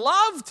that I'm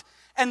loved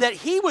and that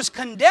He was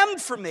condemned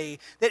for me,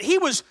 that He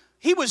was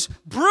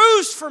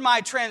bruised for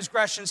my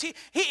transgressions.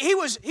 He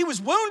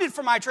was wounded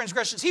for my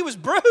transgressions. He was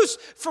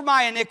bruised for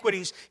my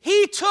iniquities.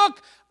 He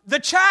took the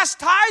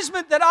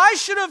chastisement that I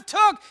should have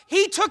took.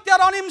 He took that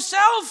on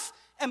Himself,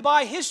 and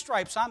by His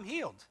stripes I'm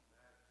healed.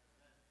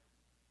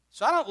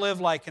 So I don't live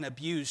like an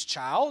abused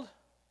child.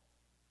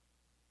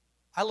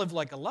 I live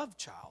like a loved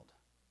child.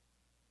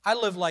 I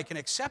live like an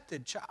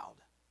accepted child.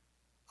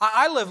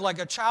 I live like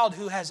a child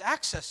who has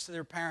access to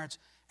their parents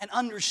and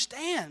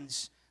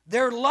understands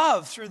their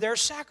love through their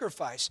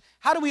sacrifice.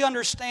 How do we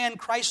understand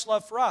Christ's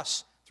love for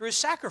us? Through His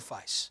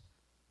sacrifice.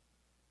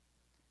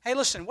 Hey,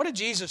 listen, what did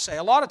Jesus say?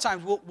 A lot of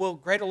times,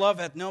 greater love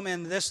hath no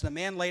man than this, than a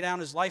man lay down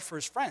his life for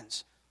his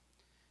friends.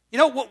 You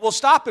know, we'll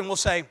stop and we'll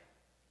say,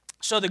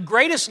 so the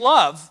greatest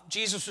love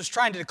Jesus was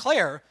trying to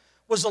declare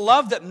was the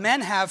love that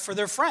men have for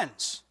their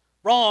friends.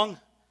 Wrong.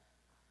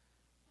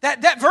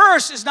 That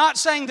verse is not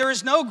saying there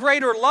is no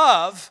greater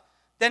love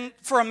than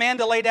for a man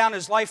to lay down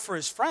his life for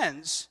his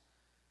friends.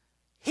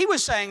 He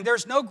was saying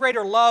there's no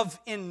greater love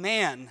in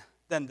man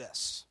than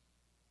this.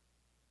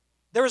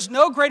 There is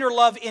no greater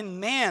love in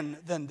man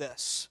than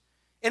this.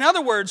 In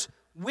other words,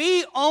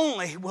 we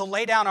only will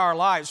lay down our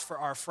lives for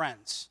our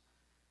friends.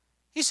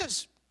 He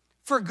says,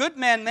 for good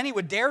men, many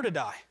would dare to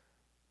die.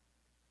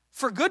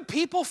 For good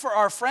people, for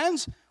our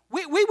friends,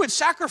 we would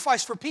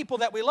sacrifice for people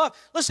that we love.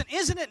 Listen,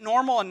 isn't it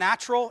normal and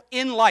natural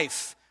in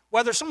life,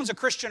 whether someone's a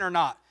Christian or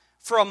not,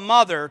 for a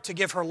mother to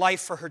give her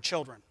life for her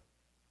children?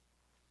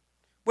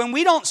 When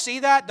we don't see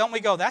that, don't we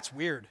go, that's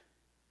weird,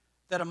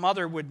 that a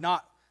mother would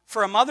not.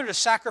 For a mother to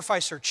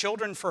sacrifice her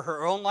children for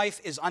her own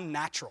life is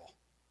unnatural.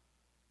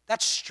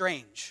 That's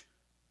strange.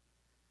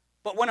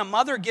 But when a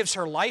mother gives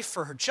her life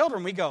for her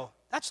children, we go,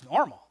 that's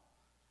normal.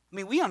 I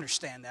mean, we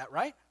understand that,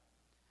 right?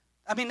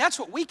 I mean, that's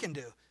what we can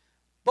do.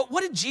 But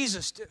what did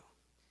Jesus do?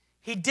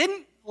 He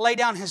didn't lay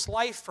down his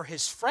life for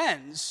his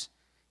friends.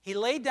 He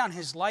laid down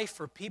his life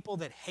for people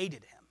that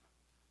hated him.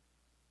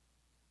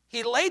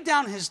 He laid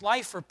down his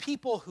life for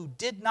people who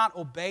did not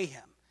obey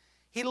him.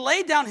 He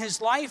laid down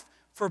his life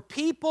for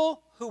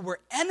people who were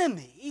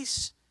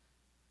enemies.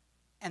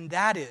 And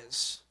that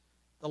is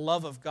the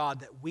love of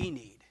God that we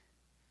need.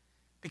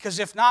 Because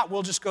if not,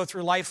 we'll just go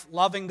through life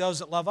loving those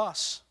that love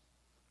us,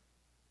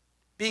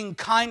 being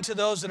kind to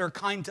those that are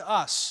kind to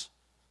us.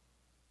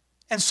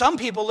 And some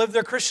people live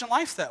their Christian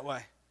life that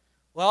way.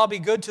 Well, I'll be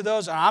good to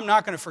those. I'm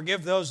not going to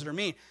forgive those that are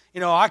mean.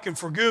 I can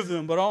forgive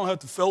them, but I don't have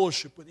to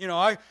fellowship with.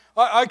 I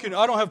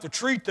don't have to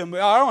treat them.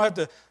 I don't have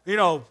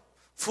to,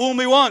 fool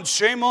me once,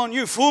 shame on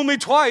you. Fool me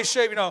twice,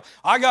 shame.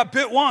 I got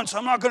bit once.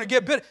 I'm not going to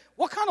get bit.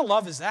 What kind of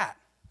love is that?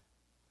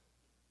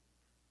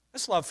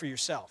 That's love for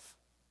yourself.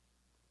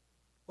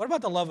 What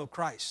about the love of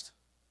Christ?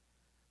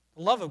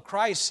 The love of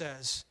Christ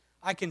says,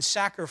 I can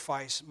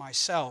sacrifice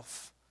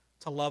myself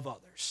to love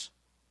others.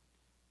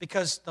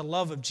 Because the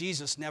love of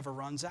Jesus never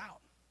runs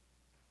out.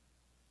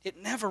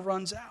 It never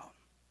runs out.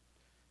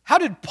 How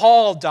did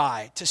Paul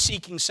die to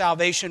seeking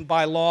salvation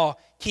by law,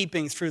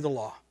 keeping through the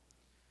law?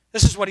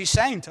 This is what he's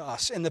saying to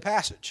us in the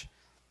passage.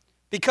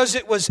 Because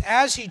it was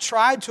as he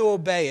tried to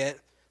obey it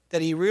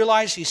that he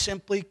realized he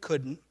simply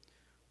couldn't.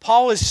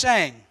 Paul is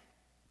saying,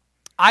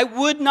 I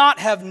would not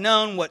have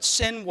known what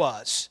sin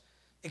was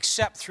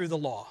except through the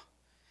law.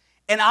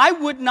 And I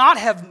would not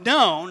have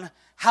known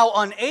how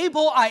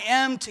unable I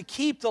am to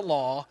keep the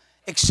law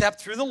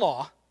except through the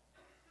law.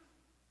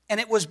 And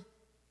it was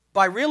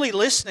by really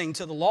listening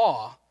to the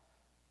law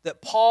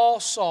that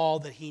Paul saw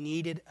that he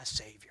needed a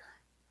Savior.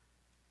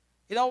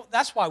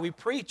 That's why we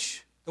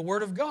preach the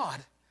Word of God.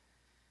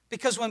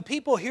 Because when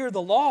people hear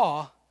the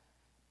law,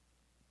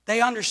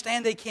 they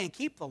understand they can't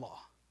keep the law.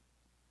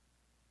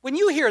 When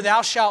you hear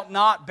thou shalt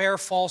not bear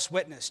false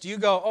witness, do you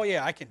go, oh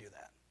yeah, I can do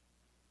that?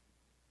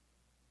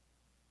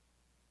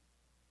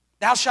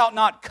 Thou shalt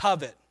not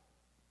covet.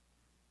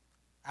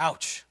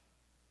 Ouch.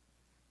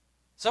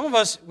 Some of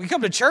us, we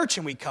come to church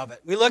and we covet.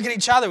 We look at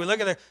each other, we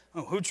look at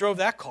who drove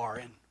that car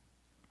in?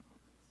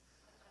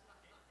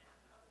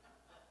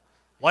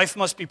 Life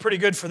must be pretty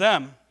good for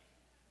them.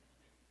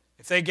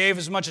 If they gave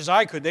as much as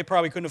I could, they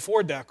probably couldn't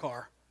afford that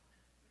car.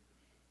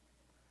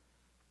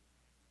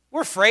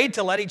 We're afraid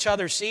to let each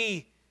other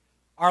see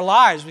our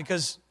lives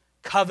because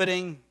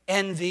coveting,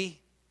 envy.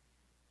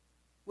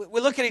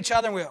 We look at each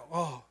other and we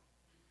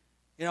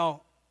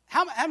go,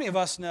 how many of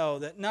us know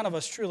that none of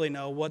us truly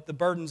know what the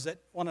burdens that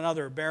one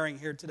another are bearing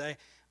here today?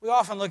 We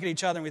often look at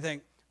each other and we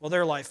think, well,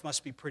 their life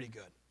must be pretty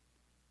good.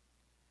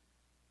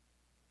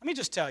 Let me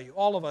just tell you,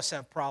 all of us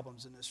have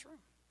problems in this room.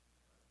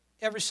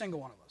 Every single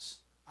one of us.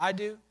 I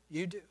do,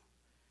 you do.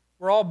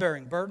 We're all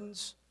bearing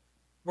burdens.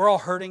 We're all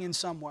hurting in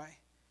some way.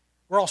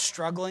 We're all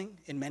struggling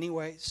in many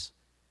ways.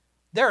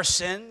 There are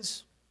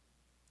sins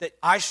that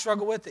I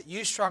struggle with, that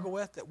you struggle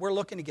with, that we're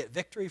looking to get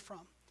victory from.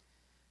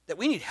 That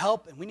we need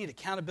help and we need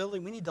accountability.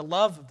 We need the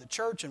love of the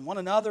church and one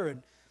another.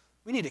 And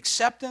we need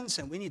acceptance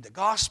and we need the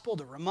gospel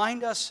to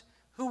remind us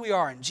who we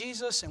are in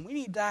Jesus. And we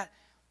need that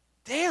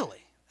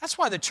daily. That's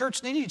why the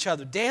church needs each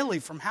other daily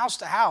from house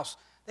to house.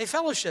 They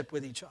fellowship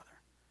with each other.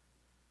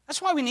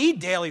 That's why we need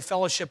daily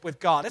fellowship with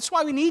God. That's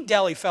why we need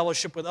daily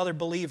fellowship with other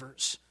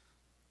believers.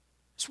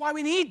 That's why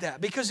we need that,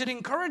 because it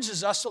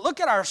encourages us to look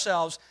at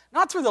ourselves,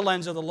 not through the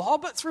lens of the law,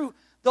 but through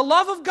the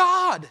love of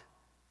God,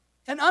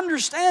 and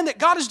understand that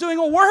God is doing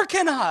a work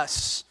in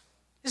us.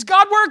 Is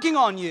God working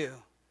on you?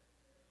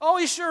 Oh,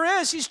 He sure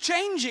is. He's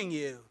changing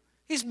you.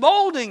 He's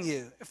molding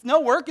you. If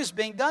no work is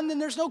being done, then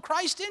there's no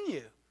Christ in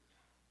you.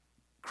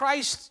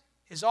 Christ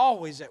is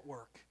always at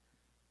work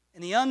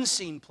in the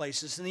unseen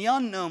places, in the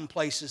unknown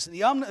places, in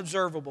the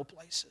unobservable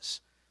places.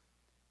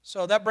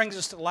 So that brings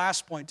us to the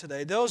last point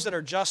today. Those that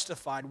are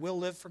justified will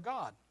live for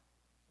God.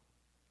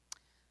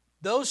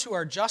 Those who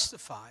are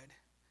justified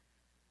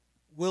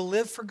will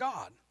live for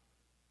God.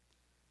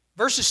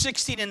 Verses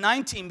 16 and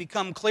 19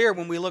 become clear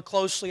when we look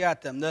closely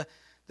at them. The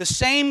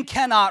same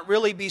cannot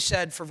really be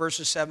said for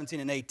verses 17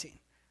 and 18,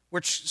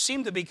 which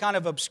seem to be kind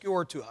of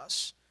obscure to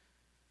us.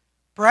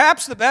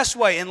 Perhaps the best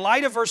way, in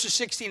light of verses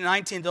 16 and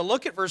 19, to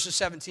look at verses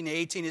 17 and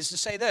 18 is to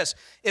say this: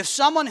 if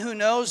someone who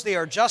knows they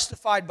are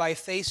justified by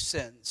faith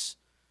sins,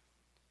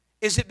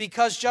 is it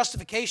because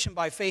justification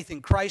by faith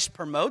in Christ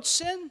promotes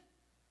sin?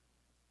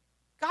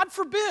 God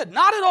forbid,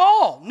 not at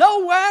all,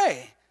 no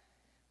way.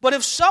 But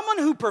if someone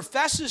who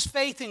professes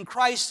faith in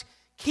Christ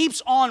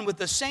keeps on with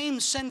the same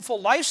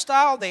sinful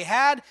lifestyle they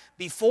had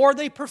before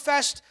they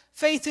professed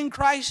faith in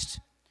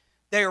Christ,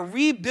 they are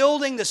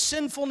rebuilding the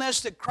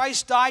sinfulness that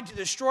Christ died to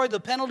destroy the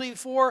penalty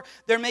for,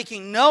 they're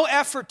making no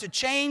effort to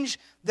change,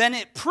 then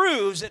it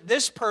proves that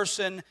this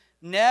person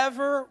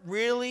never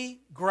really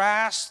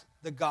grasped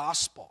the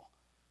gospel,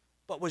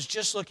 but was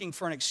just looking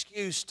for an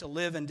excuse to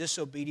live in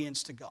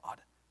disobedience to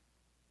God.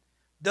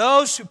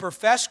 Those who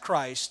profess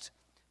Christ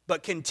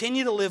but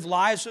continue to live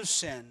lives of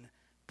sin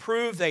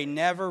prove they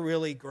never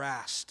really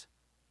grasped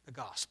the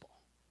gospel.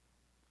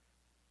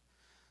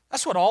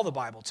 That's what all the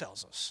Bible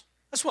tells us.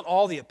 That's what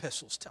all the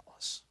epistles tell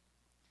us.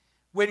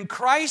 When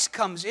Christ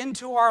comes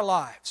into our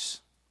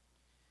lives,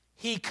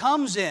 He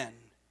comes in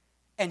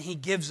and He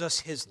gives us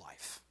His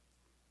life.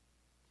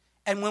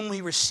 And when we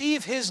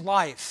receive His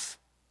life,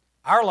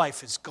 our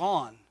life is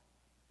gone,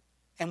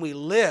 and we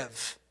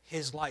live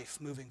His life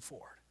moving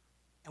forward.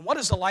 And what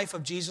does the life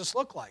of Jesus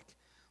look like?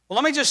 Well,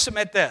 let me just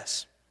submit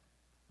this.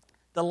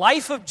 The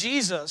life of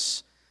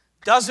Jesus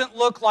doesn't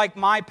look like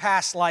my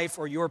past life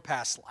or your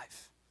past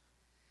life.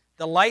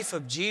 The life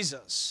of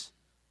Jesus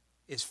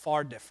is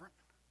far different.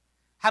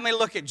 How many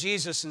look at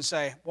Jesus and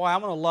say, boy, I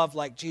want to love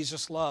like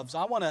Jesus loves.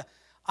 I want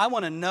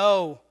to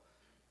know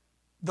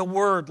the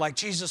Word like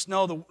Jesus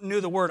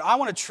knew the Word. I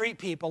want to treat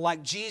people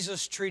like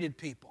Jesus treated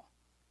people.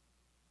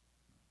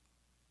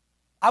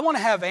 I want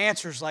to have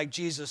answers like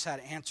Jesus had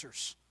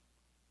answers.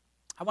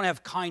 I want to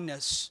have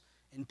kindness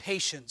and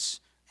patience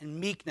and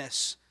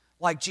meekness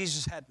like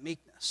Jesus had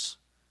meekness.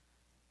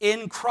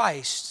 In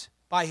Christ,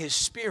 by His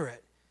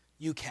Spirit,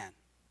 you can.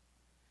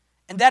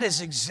 And that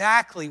is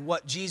exactly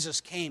what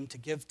Jesus came to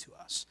give to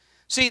us.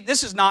 See,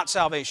 this is not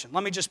salvation.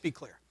 Let me just be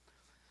clear.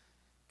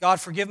 God,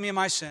 forgive me of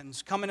my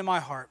sins. Come into my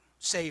heart.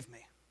 Save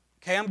me.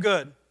 Okay, I'm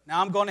good.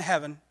 Now I'm going to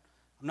heaven.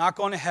 I'm not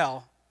going to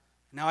hell.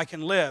 Now I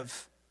can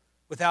live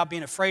without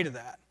being afraid of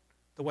that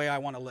the way I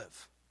want to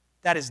live.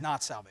 That is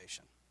not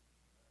salvation.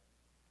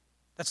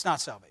 That's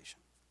not salvation.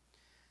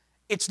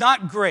 It's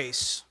not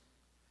grace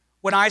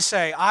when I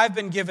say I've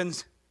been given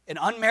an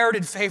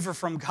unmerited favor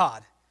from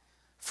God,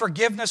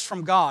 forgiveness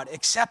from God,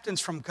 acceptance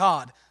from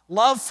God,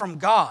 love from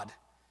God.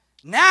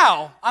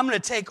 Now I'm going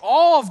to take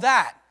all of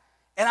that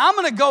and I'm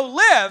going to go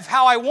live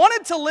how I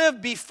wanted to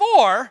live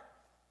before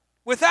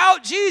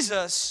without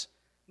Jesus,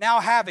 now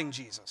having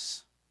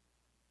Jesus.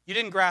 You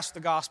didn't grasp the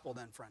gospel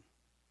then, friend.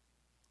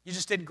 You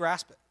just didn't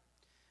grasp it.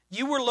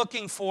 You were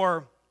looking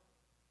for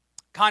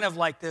kind of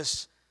like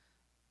this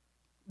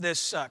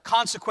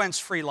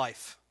consequence-free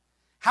life.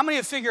 How many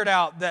have figured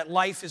out that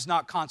life is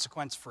not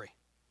consequence-free?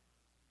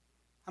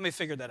 How many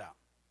figured that out?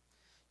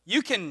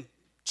 You can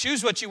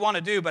choose what you want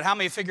to do, but how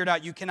many figured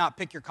out you cannot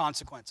pick your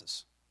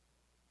consequences?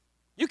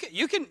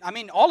 You can. I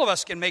mean, all of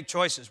us can make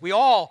choices. We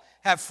all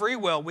have free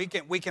will. We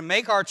can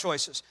make our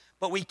choices,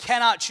 but we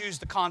cannot choose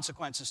the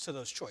consequences to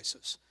those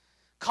choices.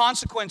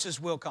 Consequences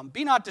will come.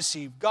 Be not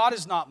deceived. God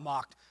is not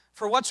mocked.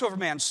 For whatsoever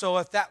man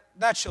soweth,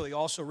 that shall he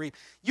also reap.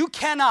 You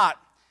cannot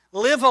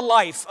live a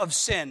life of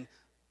sin,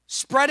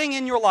 spreading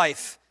in your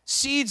life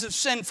seeds of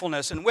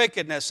sinfulness and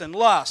wickedness and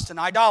lust and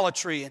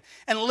idolatry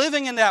and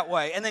living in that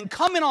way, and then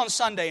come in on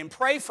Sunday and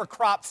pray for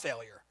crop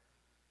failure.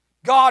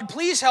 God,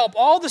 please help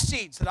all the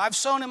seeds that I've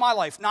sown in my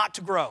life not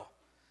to grow.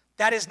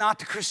 That is not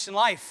the Christian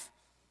life.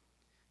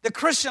 The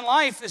Christian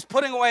life is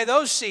putting away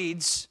those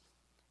seeds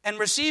and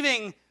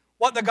receiving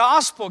what the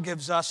gospel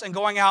gives us and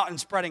going out and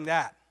spreading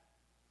that.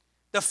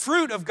 The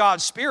fruit of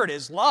God's Spirit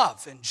is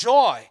love and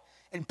joy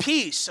and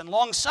peace and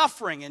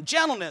long-suffering and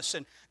gentleness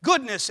and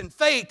goodness and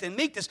faith and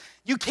meekness.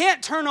 You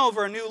can't turn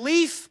over a new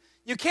leaf.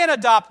 You can't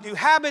adopt new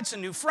habits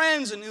and new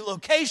friends and new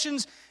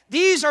locations.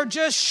 These are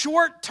just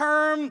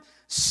short-term,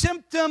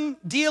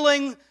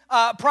 symptom-dealing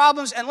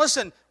problems. And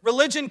listen,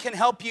 religion can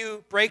help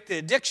you break the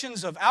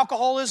addictions of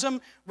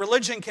alcoholism.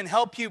 Religion can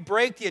help you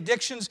break the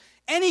addictions.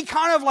 Any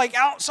kind of like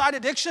outside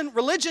addiction,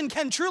 religion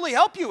can truly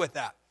help you with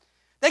that.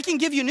 They can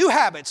give you new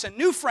habits and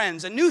new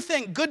friends and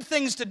good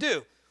things to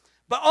do.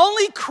 But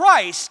only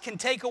Christ can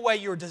take away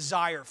your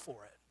desire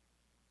for it.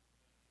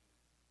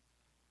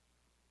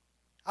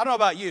 I don't know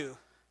about you,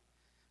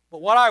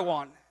 but what I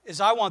want is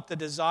I want the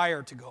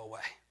desire to go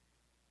away.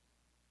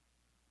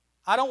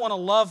 I don't want to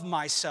love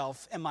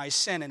myself and my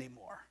sin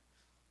anymore.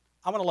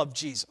 I want to love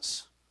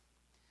Jesus.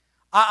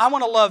 I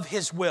want to love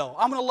His will.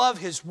 I want to love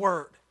His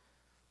Word.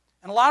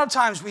 And a lot of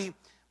times we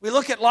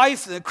look at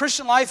life, the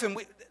Christian life, and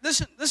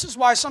this is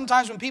why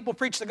sometimes when people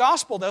preach the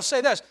gospel, they'll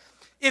say this: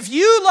 if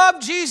you love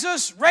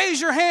Jesus,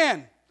 raise your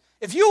hand.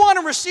 If you want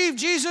to receive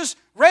Jesus,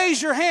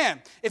 raise your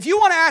hand. If you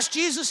want to ask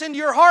Jesus into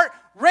your heart,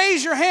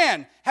 raise your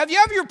hand. Have you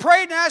ever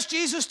prayed and asked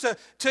Jesus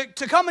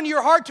to come into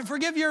your heart to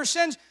forgive your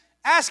sins?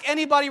 Ask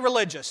anybody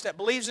religious that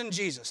believes in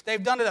Jesus.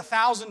 They've done it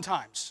 1,000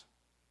 times.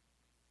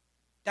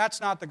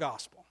 That's not the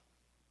gospel.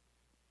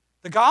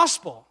 The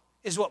gospel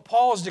is what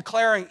Paul is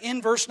declaring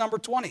in verse number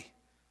 20.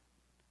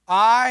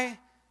 I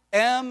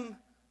am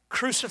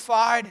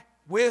crucified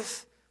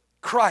with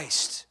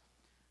Christ.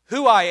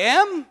 Who I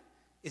am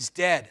is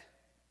dead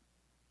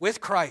with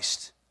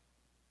Christ.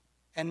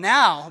 And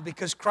now,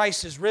 because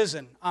Christ is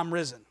risen, I'm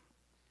risen.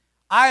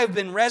 I have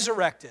been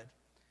resurrected.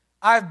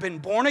 I've been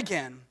born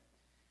again.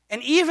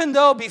 And even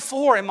though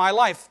before in my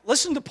life,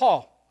 listen to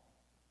Paul.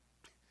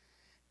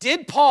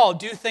 Did Paul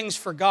do things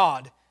for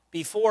God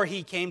before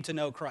he came to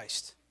know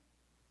Christ?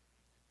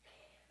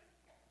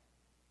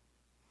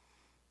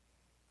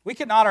 We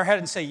could nod our head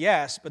and say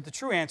yes, but the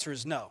true answer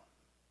is no.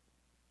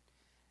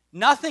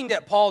 Nothing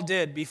that Paul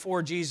did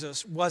before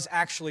Jesus was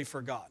actually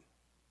for God.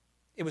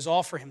 It was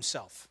all for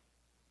himself.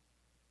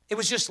 It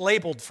was just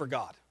labeled for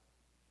God.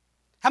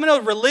 How many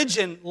know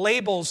religion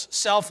labels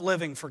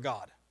self-living for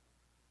God?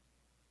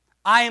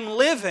 I am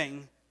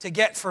living to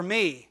get for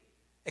me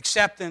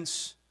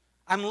acceptance.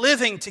 I'm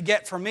living to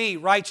get for me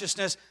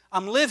righteousness.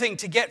 I'm living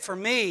to get for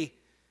me.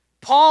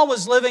 Paul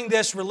was living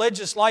this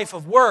religious life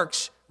of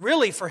works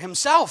really for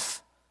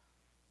himself.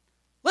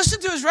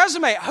 Listen to his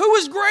resume. Who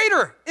was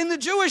greater in the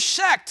Jewish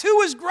sect? Who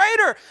was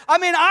greater?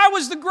 I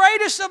was the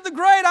greatest of the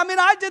great.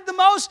 I did the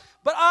most,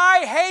 but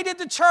I hated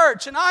the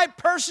church, and I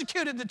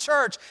persecuted the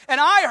church,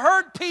 and I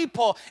hurt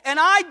people, and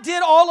I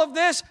did all of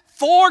this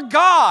for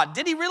God.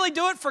 Did he really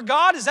do it for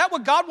God? Is that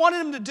what God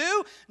wanted him to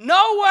do?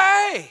 No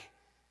way.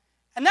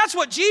 And that's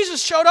what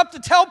Jesus showed up to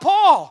tell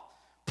Paul.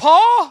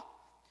 Paul,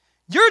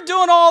 you're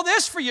doing all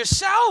this for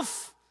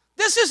yourself.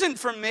 This isn't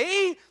for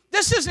me.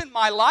 This isn't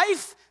my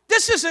life.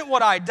 This isn't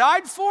what I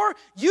died for.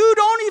 You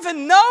don't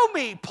even know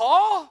me,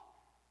 Paul.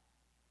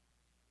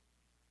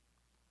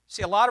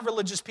 See, a lot of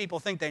religious people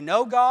think they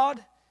know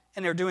God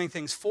and they're doing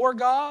things for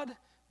God,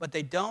 but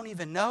they don't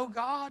even know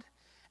God.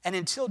 And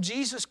until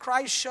Jesus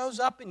Christ shows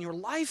up in your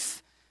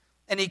life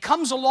and he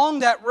comes along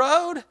that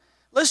road,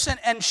 listen,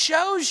 and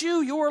shows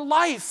you your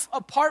life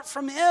apart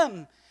from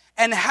him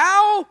and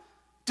how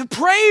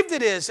depraved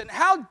it is and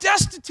how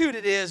destitute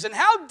it is and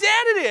how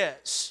dead it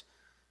is,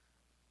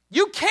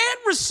 you can't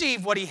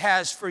receive what he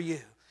has for you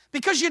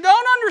because you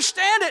don't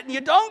understand it and you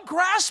don't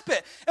grasp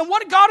it. And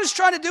what God is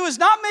trying to do is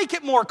not make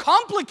it more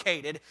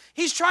complicated.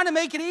 He's trying to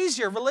make it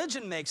easier.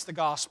 Religion makes the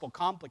gospel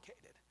complicated.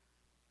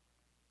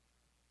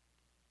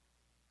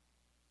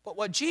 But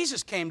what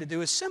Jesus came to do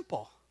is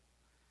simple.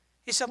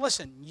 He said,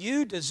 listen,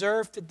 you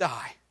deserve to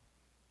die.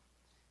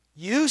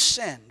 You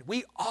sinned.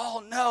 We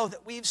all know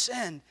that we've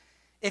sinned.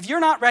 If you're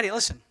not ready,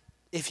 listen,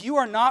 if you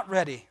are not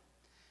ready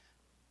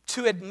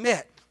to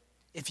admit,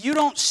 if you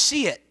don't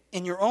see it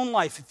in your own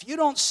life, if you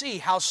don't see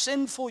how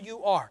sinful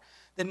you are,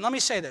 then let me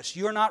say this,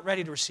 you're not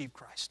ready to receive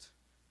Christ.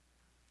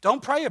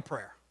 Don't pray a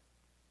prayer.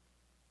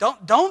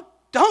 Don't do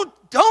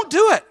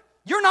it.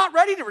 You're not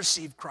ready to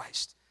receive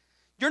Christ.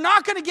 You're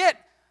not going to get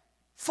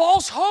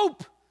false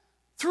hope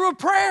through a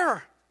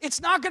prayer.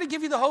 It's not going to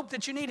give you the hope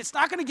that you need. It's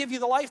not going to give you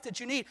the life that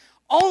you need.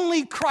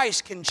 Only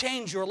Christ can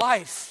change your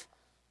life.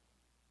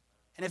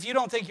 And if you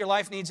don't think your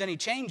life needs any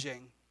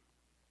changing,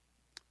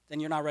 then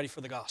you're not ready for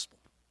the gospel.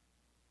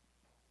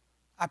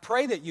 I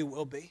pray that you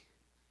will be.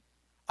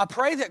 I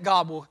pray that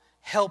God will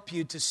help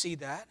you to see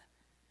that.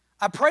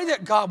 I pray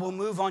that God will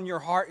move on your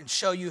heart and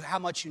show you how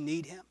much you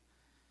need him.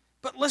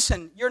 But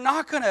listen, you're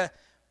not going to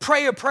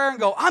pray a prayer and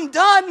go, I'm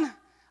done.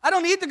 I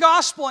don't need the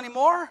gospel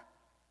anymore.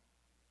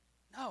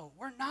 No,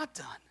 we're not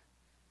done.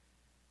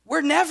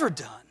 We're never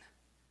done.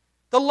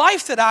 The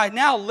life that I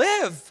now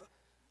live,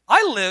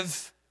 I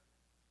live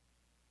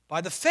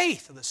by the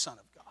faith of the Son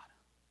of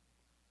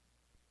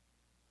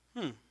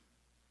God.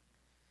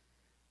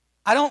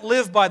 I don't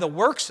live by the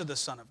works of the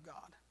Son of God.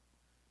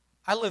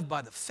 I live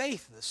by the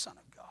faith of the Son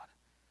of God.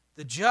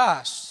 The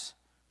just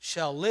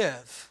shall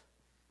live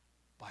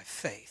by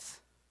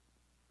faith.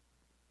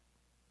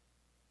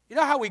 You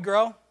know how we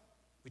grow?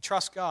 We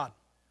trust God.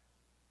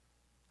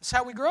 That's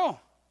how we grow.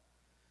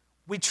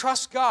 We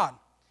trust God.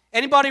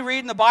 Anybody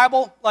reading the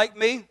Bible like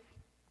me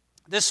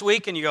this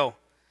week and you go,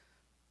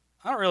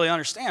 I don't really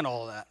understand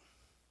all of that.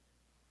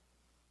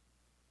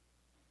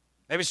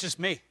 Maybe it's just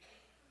me.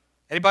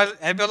 Anybody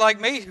like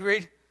me who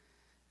read?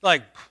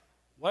 Like,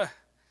 what?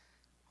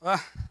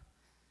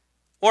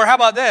 Or how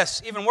about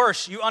this? Even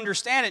worse, you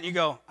understand it and you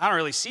go, I don't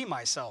really see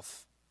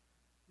myself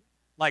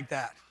like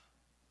that.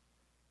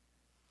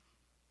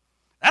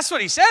 That's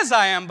what he says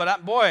I am,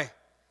 but boy,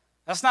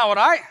 that's not what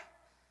I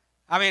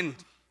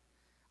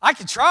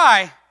could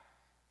try.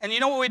 And you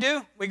know what we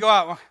do? We go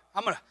out,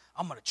 I'm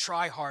gonna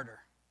try harder.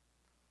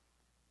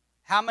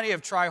 How many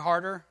have tried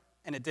harder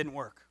and it didn't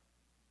work?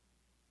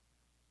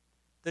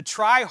 The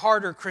try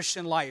harder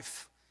Christian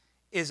life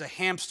is a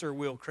hamster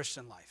wheel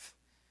Christian life.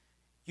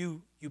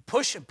 You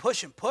push and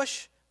push and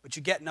push, but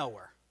you get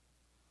nowhere.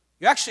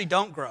 You actually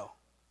don't grow.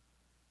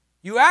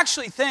 You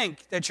actually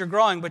think that you're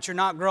growing, but you're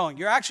not growing.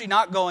 You're actually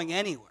not going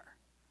anywhere.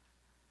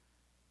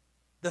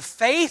 The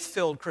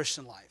faith-filled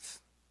Christian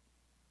life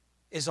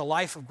is a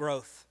life of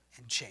growth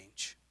and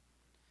change.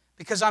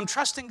 Because I'm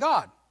trusting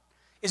God.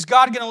 Is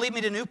God going to lead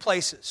me to new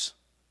places?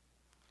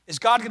 Is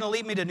God going to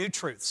lead me to new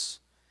truths?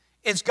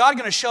 Is God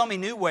going to show me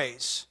new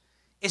ways?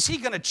 Is he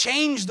going to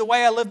change the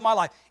way I live my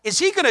life? Is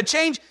he going to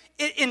change?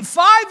 In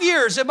 5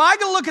 years, am I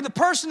going to look at the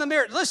person in the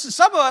mirror? Listen,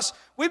 some of us,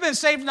 we've been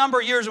saved a number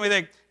of years and we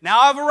think,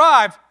 now I've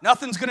arrived,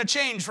 nothing's going to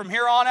change from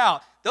here on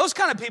out. Those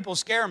kind of people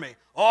scare me.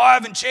 Oh, I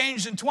haven't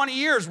changed in 20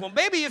 years. Well,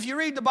 maybe if you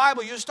read the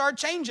Bible, you'll start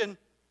changing.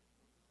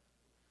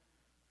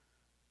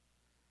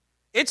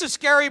 It's a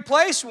scary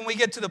place when we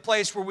get to the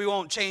place where we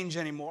won't change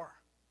anymore.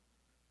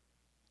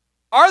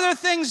 Are there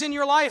things in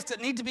your life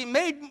that need to be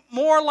made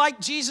more like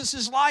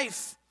Jesus'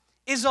 life?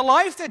 Is the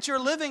life that you're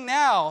living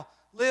now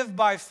lived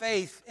by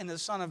faith in the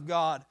Son of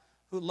God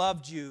who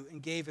loved you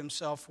and gave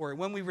himself for you?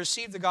 When we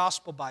receive the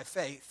gospel by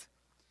faith,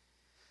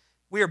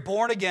 we are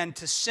born again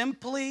to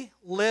simply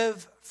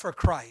live for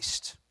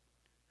Christ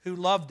who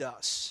loved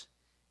us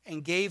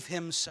and gave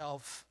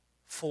himself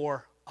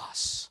for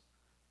us.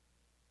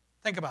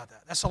 Think about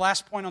that. That's the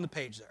last point on the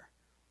page there.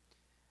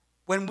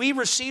 When we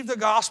receive the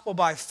gospel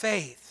by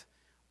faith,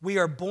 we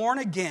are born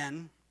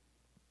again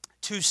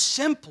to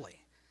simply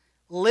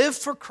live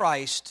for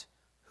Christ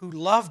who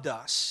loved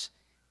us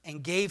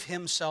and gave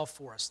himself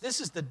for us. This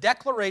is the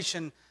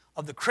declaration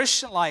of the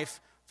Christian life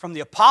from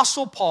the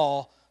Apostle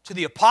Paul to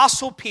the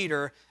Apostle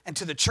Peter and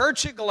to the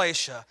church at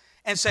Galatia,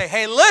 and say,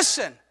 hey,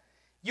 listen,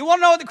 you want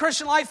to know what the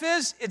Christian life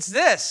is? It's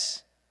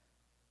this.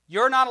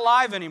 You're not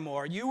alive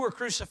anymore. You were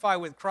crucified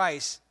with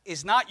Christ.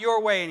 It's not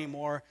your way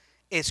anymore.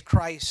 It's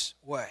Christ's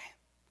way.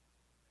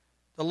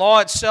 The law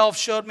itself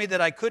showed me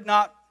that I could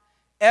not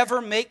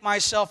ever make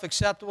myself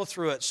acceptable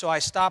through it, so I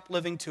stopped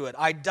living to it.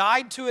 I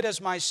died to it as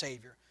my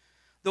Savior.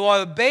 Though I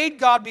obeyed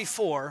God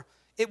before,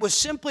 it was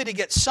simply to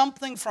get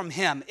something from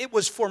Him. It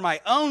was for my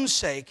own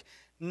sake.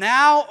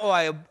 Now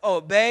I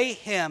obey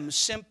Him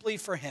simply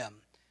for Him.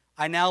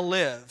 I now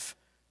live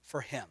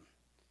for Him.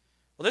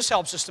 Well, this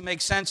helps us to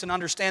make sense and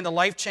understand the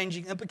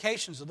life-changing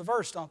implications of the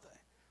verse, don't they?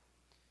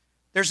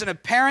 There's an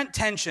apparent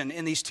tension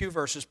in these two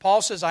verses.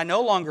 Paul says, I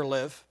no longer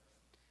live,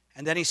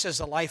 and then he says,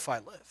 the life I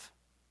live.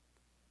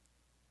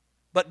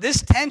 But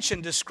this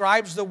tension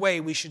describes the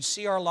way we should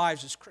see our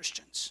lives as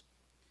Christians.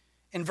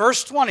 In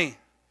verse 20,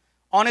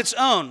 on its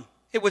own,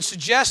 it would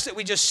suggest that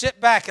we just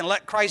sit back and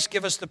let Christ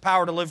give us the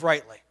power to live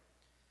rightly.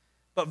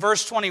 But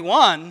verse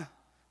 21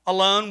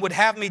 alone would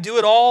have me do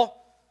it all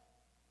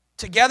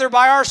together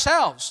by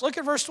ourselves. Look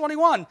at verse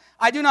 21.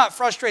 I do not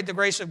frustrate the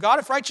grace of God.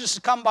 If righteousness has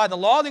come by the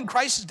law, then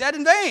Christ is dead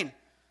in vain.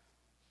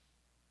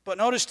 But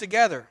notice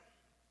together,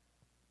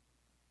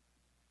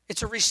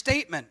 it's a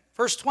restatement.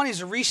 Verse 20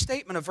 is a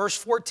restatement of verse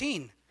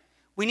 14.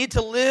 We need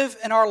to live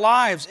in our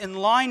lives in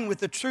line with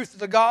the truth of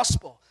the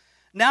gospel.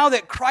 Now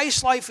that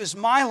Christ's life is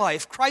my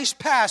life, Christ's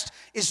past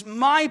is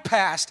my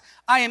past,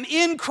 I am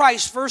in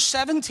Christ, verse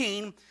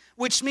 17,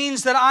 which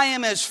means that I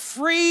am as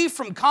free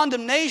from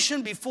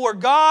condemnation before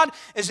God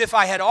as if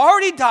I had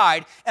already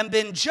died and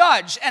been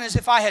judged, and as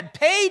if I had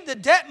paid the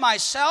debt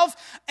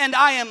myself, and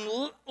I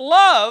am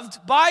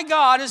loved by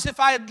God as if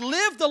I had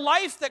lived the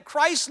life that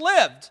Christ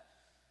lived.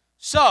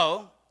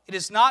 So, it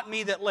is not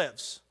me that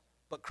lives,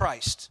 but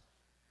Christ.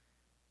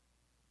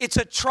 It's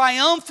a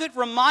triumphant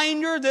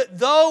reminder that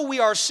though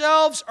we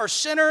ourselves are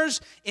sinners,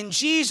 in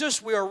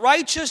Jesus we are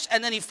righteous.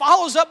 And then he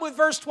follows up with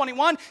verse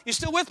 21. You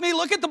still with me?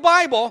 Look at the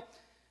Bible.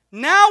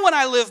 Now when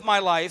I live my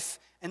life,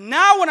 and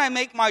now when I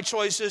make my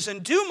choices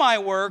and do my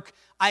work,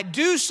 I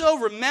do so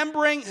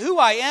remembering who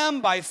I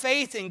am by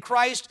faith in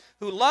Christ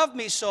who loved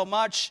me so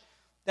much.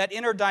 That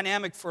inner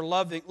dynamic for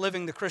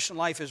living the Christian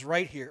life is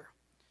right here.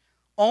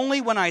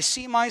 Only when I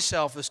see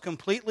myself as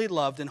completely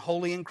loved and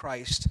holy in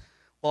Christ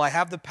will I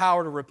have the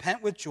power to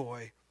repent with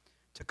joy,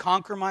 to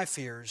conquer my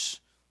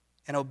fears,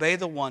 and obey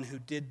the one who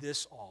did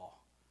this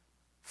all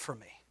for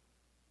me.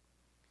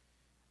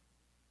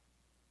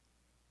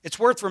 It's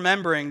worth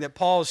remembering that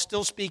Paul is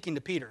still speaking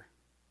to Peter.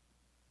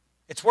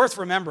 It's worth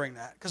remembering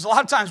that, because a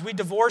lot of times we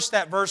divorce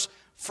that verse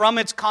from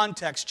its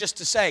context just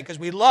to say, because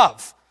we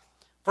love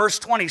verse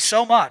 20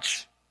 so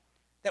much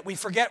that we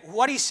forget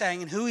what he's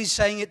saying and who he's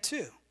saying it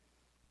to.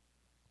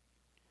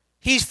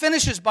 He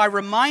finishes by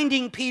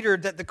reminding Peter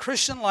that the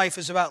Christian life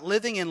is about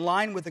living in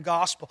line with the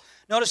gospel.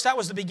 Notice that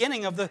was the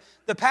beginning of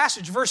the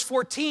passage. Verse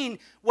 14,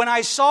 when I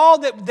saw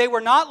that they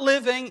were not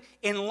living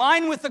in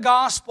line with the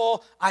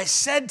gospel, I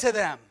said to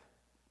them.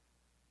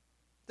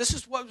 This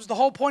is what was the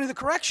whole point of the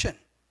correction.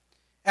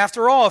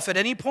 After all, if at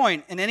any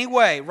point, in any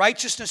way,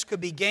 righteousness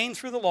could be gained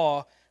through the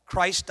law,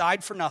 Christ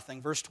died for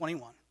nothing. Verse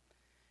 21.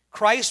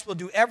 Christ will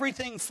do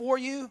everything for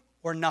you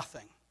or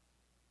nothing.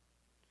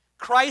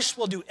 Christ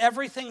will do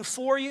everything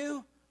for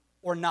you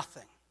or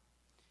nothing.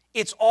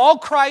 It's all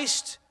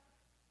Christ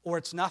or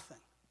it's nothing.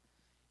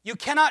 You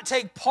cannot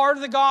take part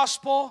of the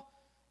gospel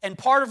and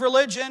part of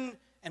religion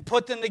and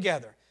put them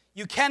together.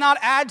 You cannot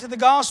add to the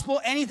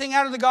gospel. Anything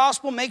out of the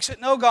gospel makes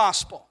it no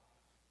gospel.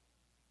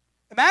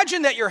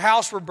 Imagine that your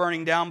house were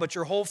burning down, but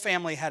your whole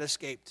family had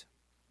escaped.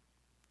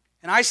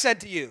 And I said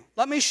to you,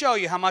 let me show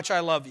you how much I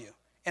love you.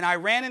 And I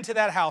ran into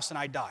that house and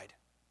I died.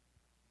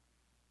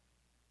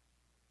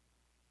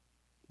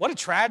 What a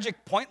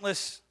tragic,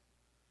 pointless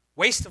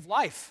waste of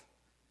life.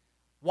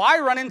 Why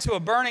run into a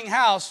burning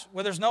house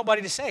where there's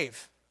nobody to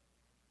save?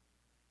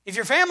 If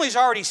your family's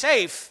already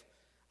safe,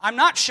 I'm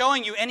not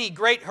showing you any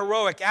great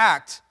heroic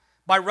act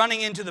by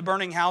running into the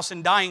burning house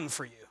and dying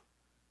for you.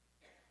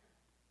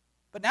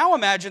 But now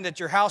imagine that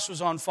your house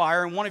was on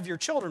fire and one of your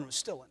children was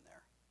still in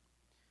there.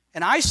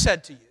 And I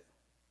said to you,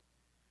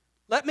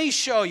 let me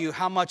show you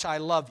how much I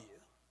love you.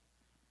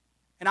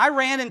 And I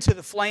ran into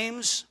the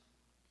flames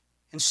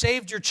and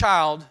saved your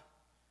child,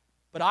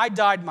 but I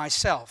died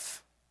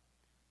myself.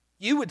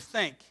 You would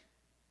think,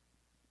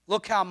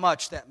 look how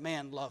much that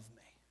man loved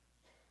me.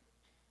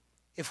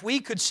 If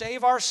we could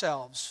save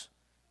ourselves,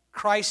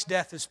 Christ's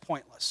death is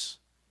pointless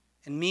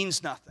and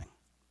means nothing.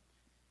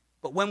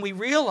 But when we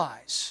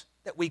realize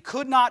that we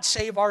could not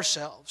save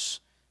ourselves,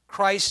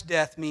 Christ's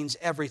death means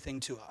everything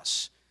to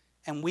us.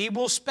 And we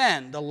will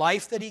spend the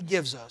life that he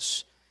gives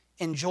us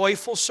in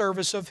joyful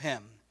service of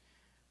Him,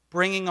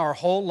 bringing our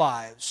whole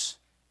lives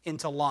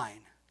into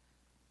line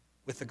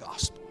with the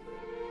gospel.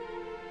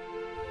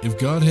 If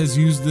God has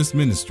used this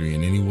ministry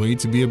in any way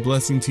to be a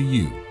blessing to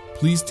you,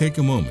 please take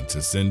a moment to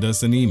send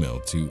us an email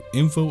to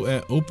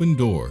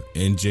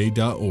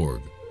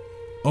info@opendoornj.org.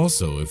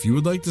 Also, if you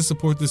would like to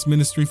support this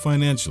ministry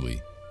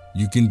financially,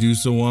 you can do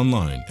so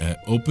online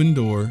at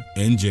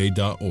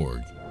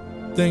opendoornj.org.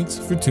 Thanks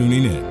for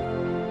tuning in.